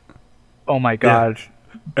 Oh my God.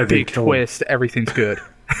 Yeah. Big twist, everything's good.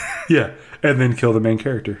 Yeah, and then kill the main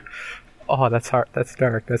character. Oh, that's hard. That's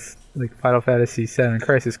dark. That's like Final Fantasy VII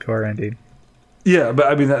Crisis Core ending. Yeah, but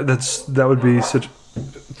I mean that would be such.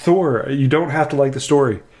 Thor. You don't have to like the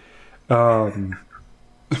story.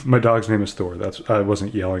 My dog's name is Thor. I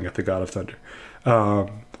wasn't yelling at the God of Thunder.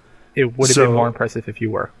 It would have been more impressive if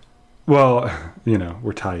you were. Well,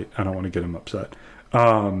 we're tight. I don't want to get him upset.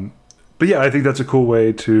 But yeah, I think that's a cool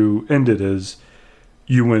way to end it. Is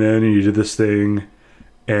you went in and you did this thing,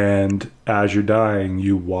 and as you're dying,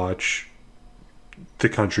 you watch the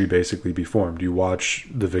country basically be formed. You watch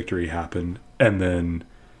the victory happen, and then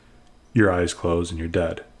your eyes close and you're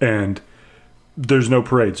dead. And there's no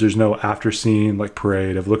parades. There's no after scene like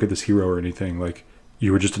parade of look at this hero or anything. Like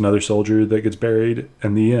you were just another soldier that gets buried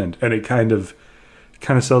in the end. And it kind of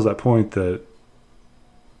sells that point that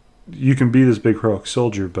you can be this big heroic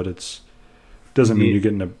soldier, but it's doesn't mean you're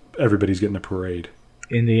getting everybody's getting a parade.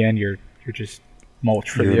 In the end, you're just mulch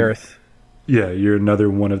for the earth. Yeah, you're another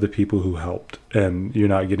one of the people who helped, and you're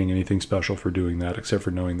not getting anything special for doing that except for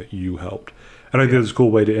knowing that you helped. And I think that's a cool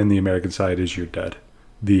way to end the American side is you're dead.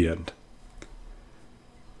 The end.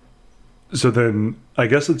 So then, I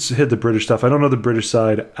guess let's hit the British stuff. I don't know the British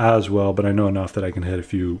side as well, but I know enough that I can hit a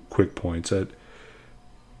few quick points. Okay.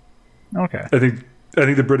 I think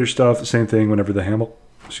the British stuff, same thing. Whenever the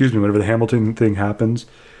Hamilton thing happens,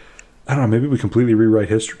 I don't know. Maybe we completely rewrite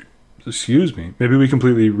history. Maybe we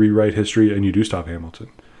completely rewrite history, and you do stop Hamilton.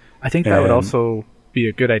 I think that would also be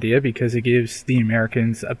a good idea because it gives the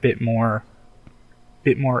Americans a bit more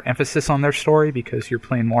emphasis on their story because you're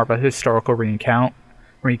playing more of a historical recount.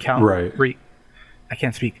 Right. I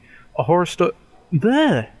can't speak. A horror story.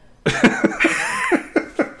 Bleh.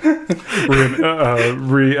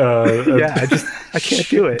 I can't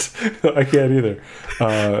do it. I can't either.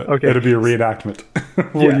 Okay. It'll be a reenactment.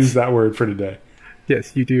 We'll use that word for today.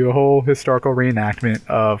 Yes, you do a whole historical reenactment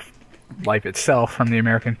of life itself from the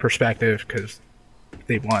American perspective because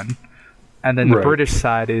they won. And then the British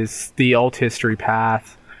side is the alt history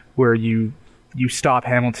path where you stop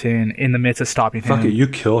Hamilton in the midst of stopping him. Fuck it, you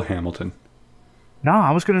kill Hamilton. No,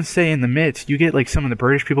 I was going to say in the midst, you get like some of the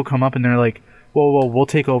British people come up and they're like, whoa, we'll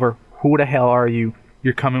take over. Who the hell are you?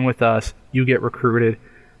 You're coming with us. You get recruited.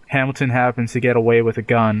 Hamilton happens to get away with a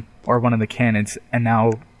gun or one of the cannons, and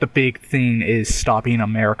now the big thing is stopping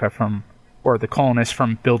America or the colonists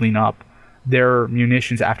from building up their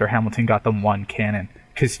munitions after Hamilton got them one cannon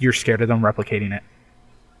because you're scared of them replicating it.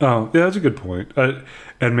 Oh, yeah, that's a good point.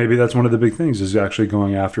 And maybe that's one of the big things is actually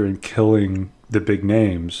going after and killing the big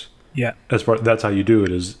names. Yeah. That's how you do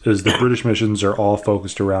it is the British missions are all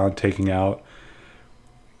focused around taking out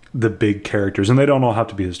the big characters, and they don't all have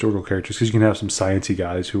to be historical characters because you can have some sciencey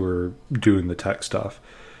guys who are doing the tech stuff.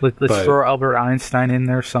 Let's throw Albert Einstein in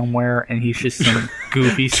there somewhere, and he's just some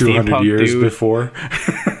goofy 200 years dude. Before.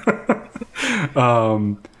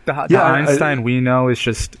 The Einstein we know is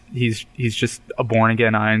just he's just a born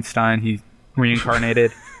again Einstein. He's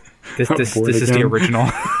reincarnated. This is the original.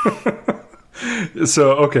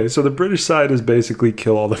 So the British side is basically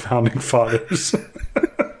kill all the founding fathers.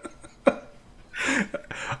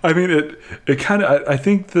 I mean, it kind of. I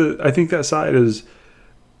think that side is.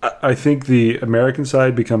 I think the American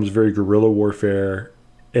side becomes very guerrilla warfare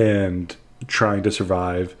and trying to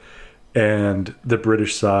survive, and the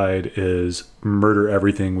British side is murder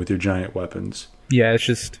everything with your giant weapons. Yeah, it's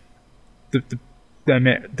just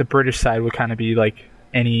the British side would kind of be like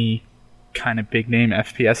any kind of big name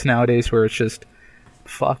FPS nowadays, where it's just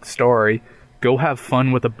fuck story, go have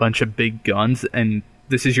fun with a bunch of big guns, and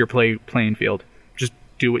this is your playing field.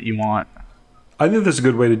 Do what you want. I think that's a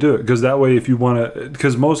good way to do it because that way, if you want to,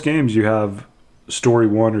 because most games you have story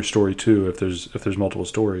 1 or story 2 if there's multiple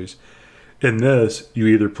stories. In this, you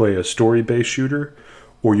either play a story based shooter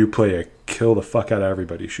or you play a kill the fuck out of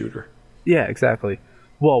everybody shooter. Yeah, exactly.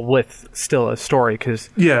 Well, with still a story because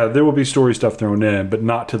there will be story stuff thrown in, but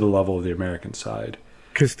not to the level of the American side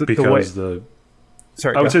I would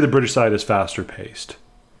say the British side is faster paced.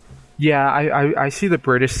 Yeah, I see the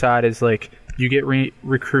British side as like. You get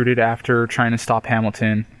recruited after trying to stop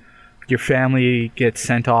Hamilton. Your family gets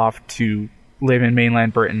sent off to live in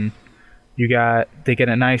mainland Britain. They get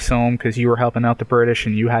a nice home because you were helping out the British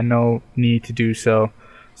and you had no need to do so.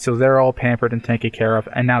 So they're all pampered and taken care of.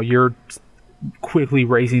 And now you're quickly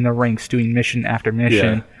raising the ranks, doing mission after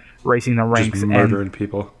mission, raising the ranks. Just murdering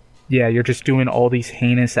people. Yeah, you're just doing all these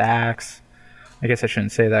heinous acts. I guess I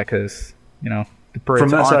shouldn't say that because, from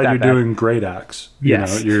that side, you're doing great acts.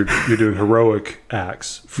 Yes. You're doing heroic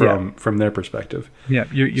acts from their perspective. Yeah,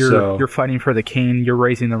 you're fighting for the king. You're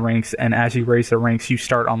raising the ranks, and as you raise the ranks, you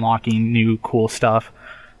start unlocking new cool stuff.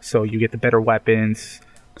 So you get the better weapons.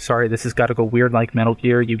 Sorry, this has got to go weird like Metal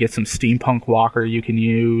Gear. You get some steampunk walker you can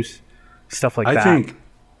use, stuff like that.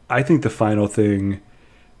 I think the final thing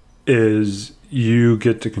is you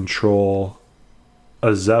get to control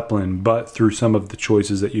a Zeppelin, but through some of the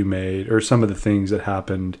choices that you made or some of the things that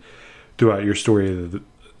happened throughout your story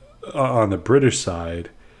on the British side,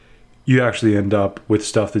 you actually end up with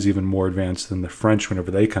stuff that's even more advanced than the French whenever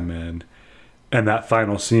they come in. And that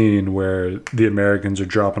final scene where the Americans are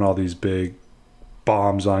dropping all these big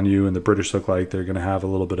bombs on you and the British look like they're going to have a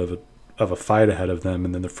little bit of a fight ahead of them,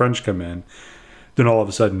 and then the French come in, then all of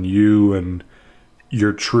a sudden you and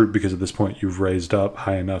your troop, because at this point you've raised up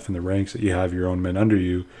high enough in the ranks that you have your own men under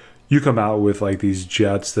you, you come out with like these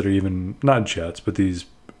jets that are even not jets, but these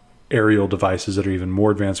aerial devices that are even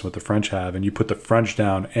more advanced than what the French have, and you put the French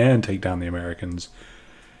down and take down the Americans,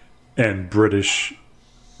 and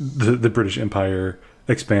the British Empire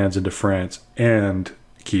expands into France and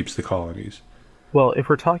keeps the colonies. Well, if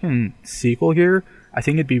we're talking sequel here, I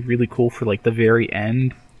think it'd be really cool for like the very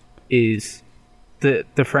end is the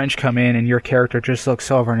French come in and your character just looks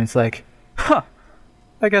over and it's like, huh,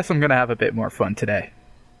 I guess I'm gonna have a bit more fun today.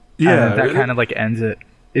 Yeah, and that kind of like ends it.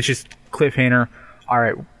 It's just cliffhanger. All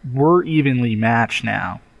right, we're evenly matched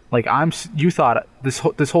now. Like you thought this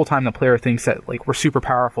whole time the player thinks that like we're super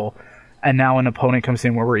powerful, and now an opponent comes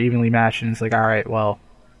in where we're evenly matched, and it's like, all right, well,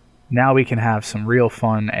 now we can have some real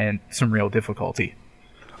fun and some real difficulty.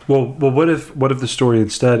 Well, what if the story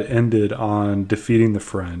instead ended on defeating the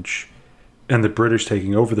French, and the British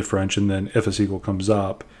taking over the French, and then if a sequel comes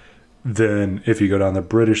up, then if you go down the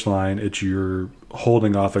British line, it's you're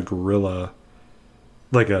holding off a guerrilla,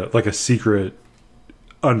 like a secret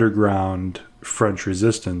underground French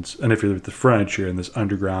resistance, and if you're with the French, you're in this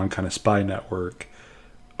underground kind of spy network,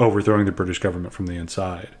 overthrowing the British government from the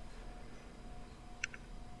inside.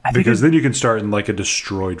 Because then you can start in like a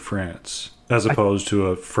destroyed France, as opposed to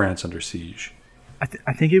a France under siege.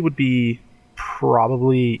 I think it would be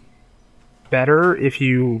probably better if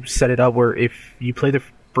you set it up where if you play the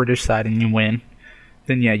British side and you win,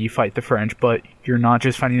 then yeah, you fight the French, but you're not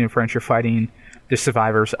just fighting the French, you're fighting the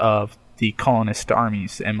survivors of the colonist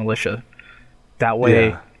armies and militia. That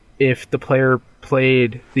way, if the player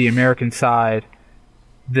played the American side,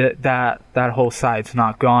 that whole side's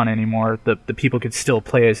not gone anymore. The people could still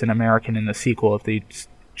play as an American in the sequel if they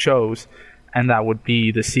chose, and that would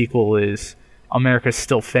be the sequel is America's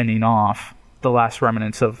still fending off the last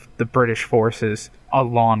remnants of the British forces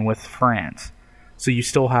along with France. So you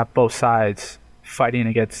still have both sides fighting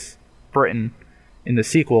against Britain in the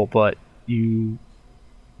sequel, but you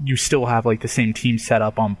still have like the same team set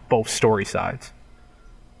up on both story sides.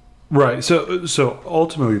 Right. So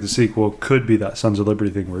ultimately the sequel could be that Sons of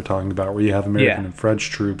Liberty thing we were talking about, where you have American and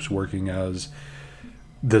French troops working as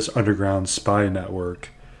this underground spy network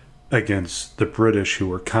against the British,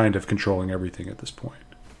 who are kind of controlling everything at this point.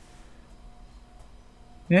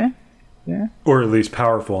 Yeah. Or at least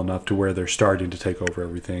powerful enough to where they're starting to take over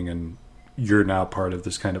everything, and you're now part of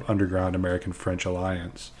this kind of underground American-French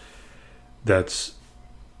alliance that's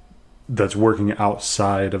working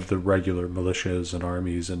outside of the regular militias and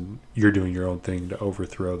armies, and you're doing your own thing to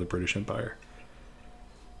overthrow the British Empire.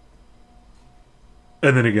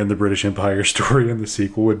 And then again, the British Empire story in the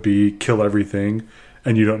sequel would be kill everything,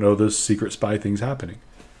 and you don't know those secret spy things happening.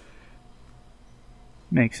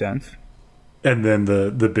 Makes sense. And then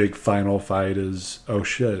the big final fight is, oh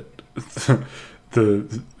shit,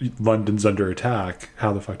 the London's under attack.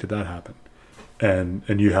 How the fuck did that happen? And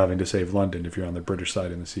you having to save London if you're on the British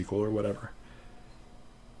side in the sequel or whatever.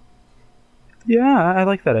 Yeah, I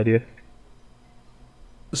like that idea.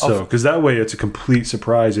 So, because that way it's a complete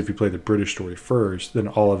surprise if you play the British story first. Then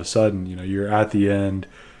all of a sudden, you're at the end,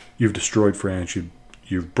 you've destroyed France,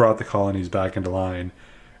 you've brought the colonies back into line,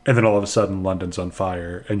 and then all of a sudden London's on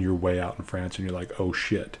fire, and you're way out in France, and you're like, oh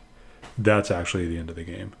shit, that's actually the end of the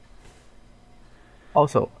game.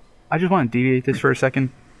 Also, I just want to deviate this for a second.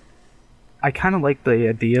 I kind of like the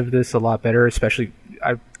idea of this a lot better, especially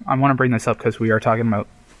I want to bring this up because we are talking about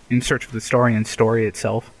In Search of the Story and story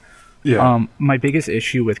itself. Yeah. My biggest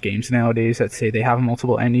issue with games nowadays that say they have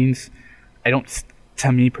multiple endings,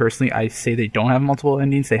 to me personally, I say they don't have multiple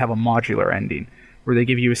endings. They have a modular ending where they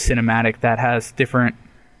give you a cinematic that has different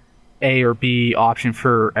A or B option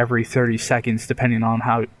for every 30 seconds depending on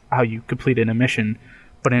how you completed a mission.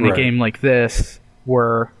 But in a game like this,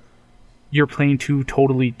 where you're playing two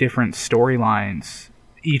totally different storylines,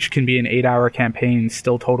 each can be an 8-hour campaign,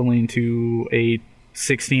 still totaling to a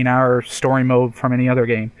 16-hour story mode from any other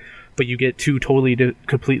game, but you get two totally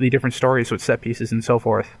completely different stories with set pieces and so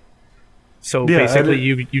forth. So basically,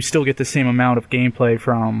 you still get the same amount of gameplay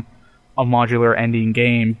from a modular ending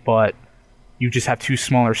game, but you just have two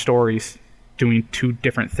smaller stories doing two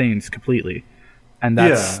different things completely. And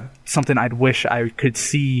that's something I'd wish I could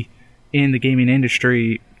see in the gaming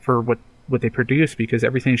industry for what they produce, because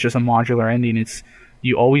everything's just a modular ending.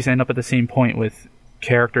 You always end up at the same point with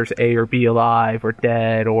characters A or B alive or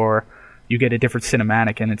dead, or you get a different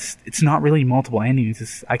cinematic, and it's not really multiple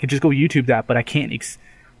endings. I could just go YouTube that, but I can't.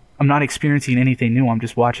 I'm not experiencing anything new. I'm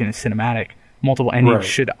just watching a cinematic. Multiple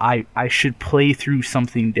endings I should play through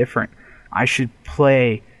something different. I should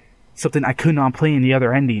play something I could not play in the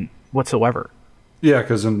other ending whatsoever. Yeah,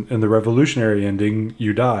 because in the revolutionary ending,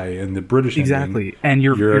 you die. In the British ending, and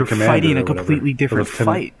you're fighting a completely different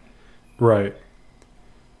fight. Right.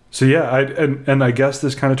 So yeah, and I guess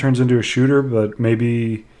this kind of turns into a shooter, but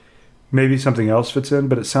maybe something else fits in.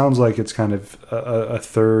 But it sounds like it's kind of a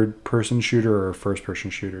third person shooter or a first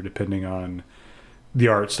person shooter, depending on the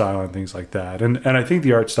art style and things like that. And I think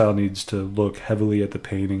the art style needs to look heavily at the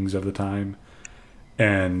paintings of the time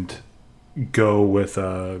and go with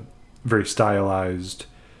a very stylized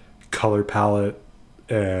color palette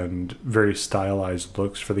and very stylized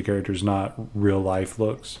looks for the characters, not real life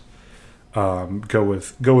looks. Go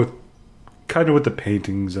with kind of what the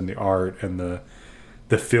paintings and the art and the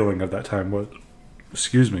feeling of that time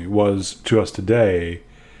was to us today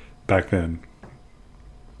back then.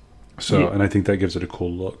 So, Yeah. and I think that gives it a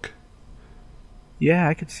cool look. Yeah,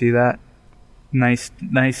 I could see that. Nice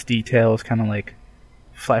details, kind of like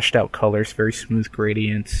fleshed out colors, very smooth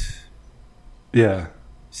gradients, Yeah,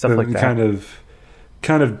 stuff like that.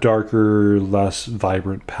 Kind of darker, less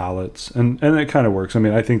vibrant palettes, and it kind of works. I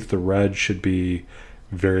mean, I think that the red should be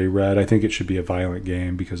very red. I think it should be a violent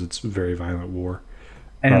game because it's very violent war.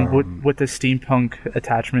 And with the steampunk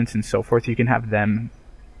attachments and so forth, you can have them,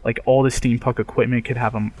 like all the steampunk equipment could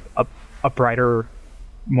have a brighter,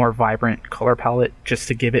 more vibrant color palette just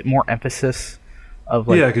to give it more emphasis of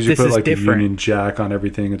like, yeah, because you this put is like the different. Union Jack on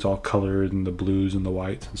everything. It's all colored and the blues and the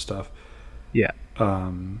whites and stuff. Yeah.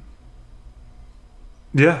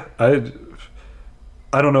 Yeah, I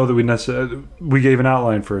don't know that we gave an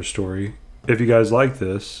outline for a story. If you guys like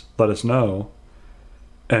this, let us know,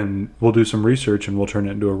 and we'll do some research and we'll turn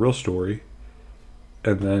it into a real story,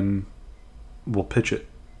 and then we'll pitch it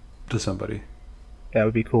to somebody That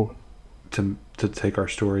would be cool. to take our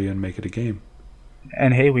story and make it a game.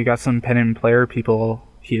 And hey, we got some pen and player people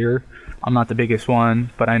here. I'm not the biggest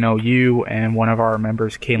one, but I know you and one of our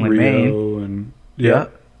members, Kaylin Main. Rio and You yeah,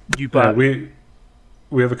 bought. we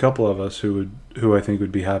have a couple of us who I think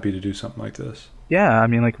would be happy to do something like this. Yeah, I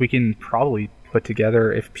mean, like we can probably put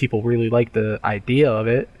together, if people really like the idea of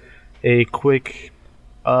it, a quick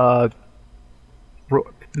I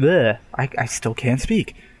still can't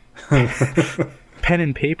speak. Pen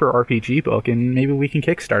and paper RPG book, and maybe we can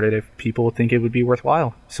kickstart it if people think it would be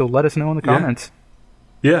worthwhile. So let us know in the comments.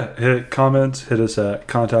 Yeah, hit us at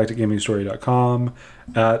contact@gaminghistoria.com,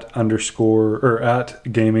 at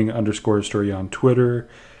gaming_history on Twitter,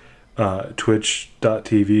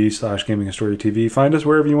 twitch.tv/gaminghistoriatv. Find us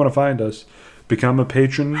wherever you want to find us. Become a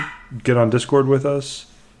patron, get on Discord with us,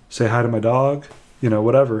 say hi to my dog,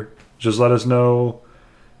 whatever. Just let us know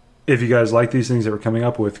if you guys like these things that we're coming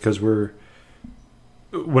up with, because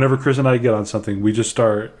whenever Chris and I get on something, we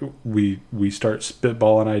start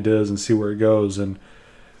spitballing ideas and see where it goes. And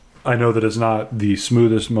I know that it's not the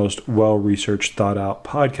smoothest, most well-researched, thought-out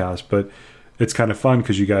podcast, but it's kind of fun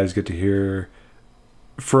because you guys get to hear.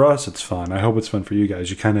 For us, it's fun. I hope it's fun for you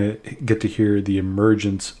guys. You kind of get to hear the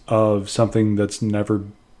emergence of something that's never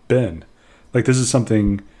been. Like, this is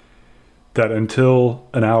something that until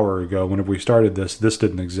an hour ago, whenever we started this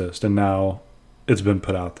didn't exist, and now it's been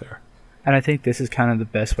put out there. And I think this is kind of the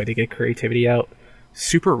best way to get creativity out.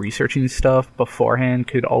 Super researching stuff beforehand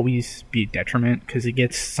could always be a detriment because it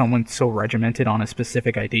gets someone so regimented on a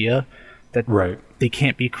specific idea that they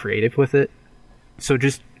can't be creative with it. So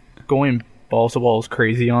just going balls to walls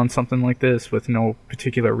crazy on something like this with no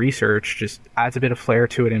particular research just adds a bit of flair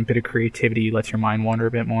to it and a bit of creativity, lets your mind wander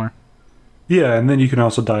a bit more. Yeah, and then you can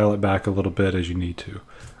also dial it back a little bit as you need to.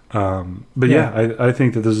 But yeah, I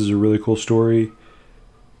think that this is a really cool story.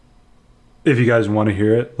 If you guys want to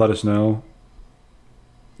hear it, let us know.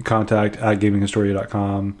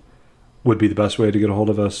 Contact@gaminghistoria.com would be the best way to get a hold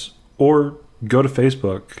of us. Or go to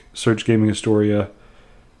Facebook, search Gaming Historia,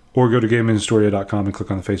 or go to gaminghistoria.com and click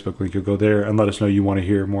on the Facebook link. You'll go there and let us know you want to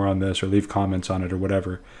hear more on this or leave comments on it or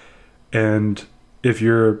whatever. And if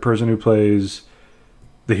you're a person who plays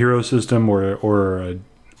the hero system or a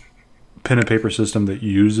pen and paper system that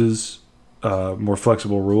uses more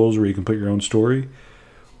flexible rules where you can put your own story,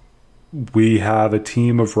 we have a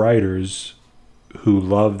team of writers who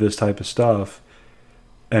love this type of stuff,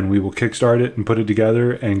 and we will kickstart it and put it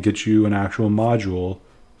together and get you an actual module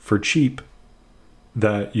for cheap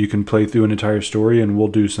that you can play through an entire story, and we'll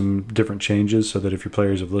do some different changes so that if your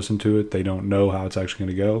players have listened to it, they don't know how it's actually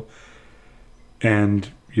going to go, and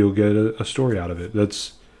you'll get a story out of it.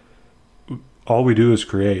 That's all we do is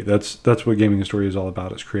create. That's what Gaming Historia is all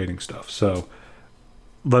about, is creating stuff. So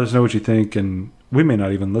let us know what you think, and we may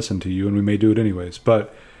not even listen to you, and we may do it anyways,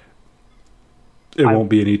 but it won't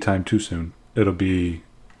be any time too soon. It'll be,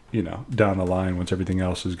 down the line once everything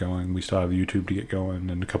else is going. We still have YouTube to get going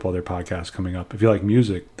and a couple other podcasts coming up. If you like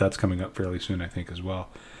music, that's coming up fairly soon, I think, as well.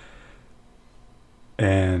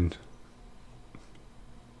 And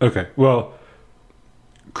okay, well,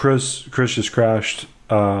 Chris just crashed.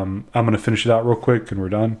 I'm going to finish it out real quick and we're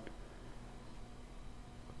done.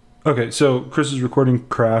 Okay, so Chris's recording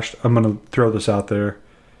crashed. I'm going to throw this out there.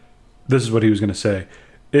 This is what he was going to say.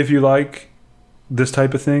 If you like this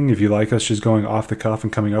type of thing, if you like us just going off the cuff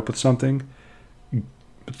and coming up with something,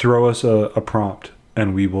 throw us a prompt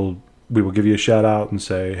and we will give you a shout out and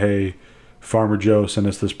say, hey, Farmer Joe sent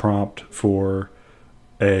us this prompt for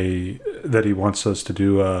that he wants us to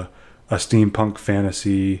do a steampunk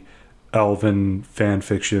fantasy, elven fan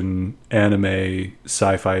fiction, anime,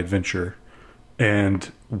 sci-fi adventure.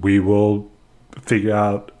 And we will figure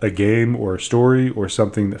out a game or a story or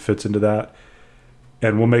something that fits into that.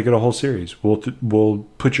 And we'll make it a whole series. We'll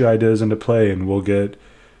put your ideas into play and we'll get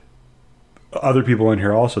other people in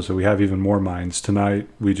here also, so we have even more minds. Tonight,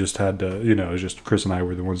 we just had to, it was just Chris and I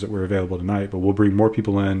were the ones that were available tonight, but we'll bring more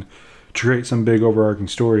people in to create some big overarching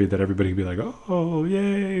story that everybody can be like, oh,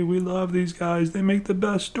 yay, we love these guys. They make the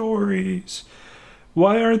best stories.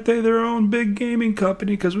 Why aren't they their own big gaming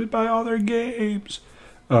company? Because we buy all their games.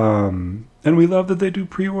 And we love that they do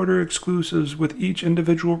pre-order exclusives with each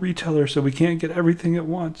individual retailer, so we can't get everything at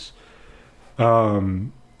once.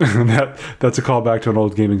 That's a callback to an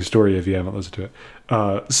old gaming story if you haven't listened to it.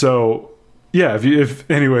 So yeah,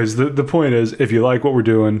 anyways, the point is, if you like what we're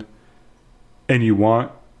doing and you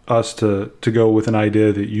want us to go with an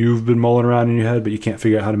idea that you've been mulling around in your head but you can't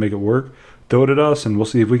figure out how to make it work, throw it at us and we'll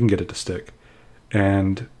see if we can get it to stick.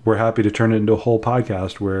 And we're happy to turn it into a whole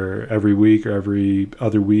podcast where every week or every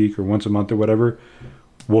other week or once a month or whatever,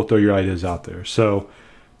 we'll throw your ideas out there. So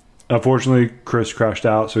unfortunately, Chris crashed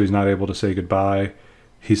out, so he's not able to say goodbye.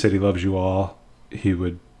 He said he loves you all. He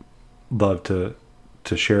would love to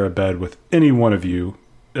share a bed with any one of you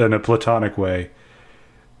in a platonic way.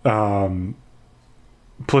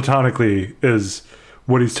 Platonically is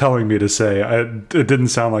what he's telling me to say. It didn't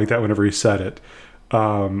sound like that whenever he said it.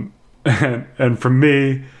 And from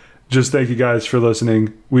me, just thank you guys for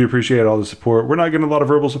listening. We appreciate all the support. We're not getting a lot of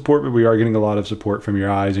verbal support, but we are getting a lot of support from your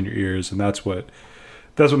eyes and your ears, and that's what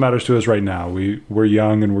matters to us right now. We're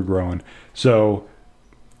young and we're growing. So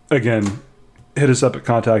again, hit us up at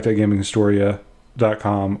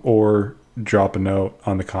contact@gaminghistoria.com or drop a note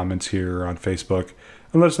on the comments here or on Facebook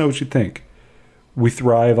and let us know what you think. We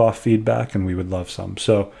thrive off feedback and we would love some.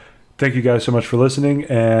 So thank you guys so much for listening,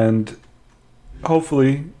 and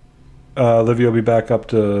hopefully Olivia will be back up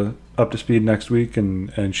to speed next week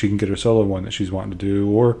and she can get her solo one that she's wanting to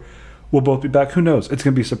do, or we'll both be back. Who knows? It's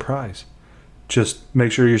going to be a surprise. Just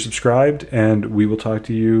make sure you're subscribed and we will talk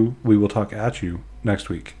at you next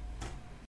week.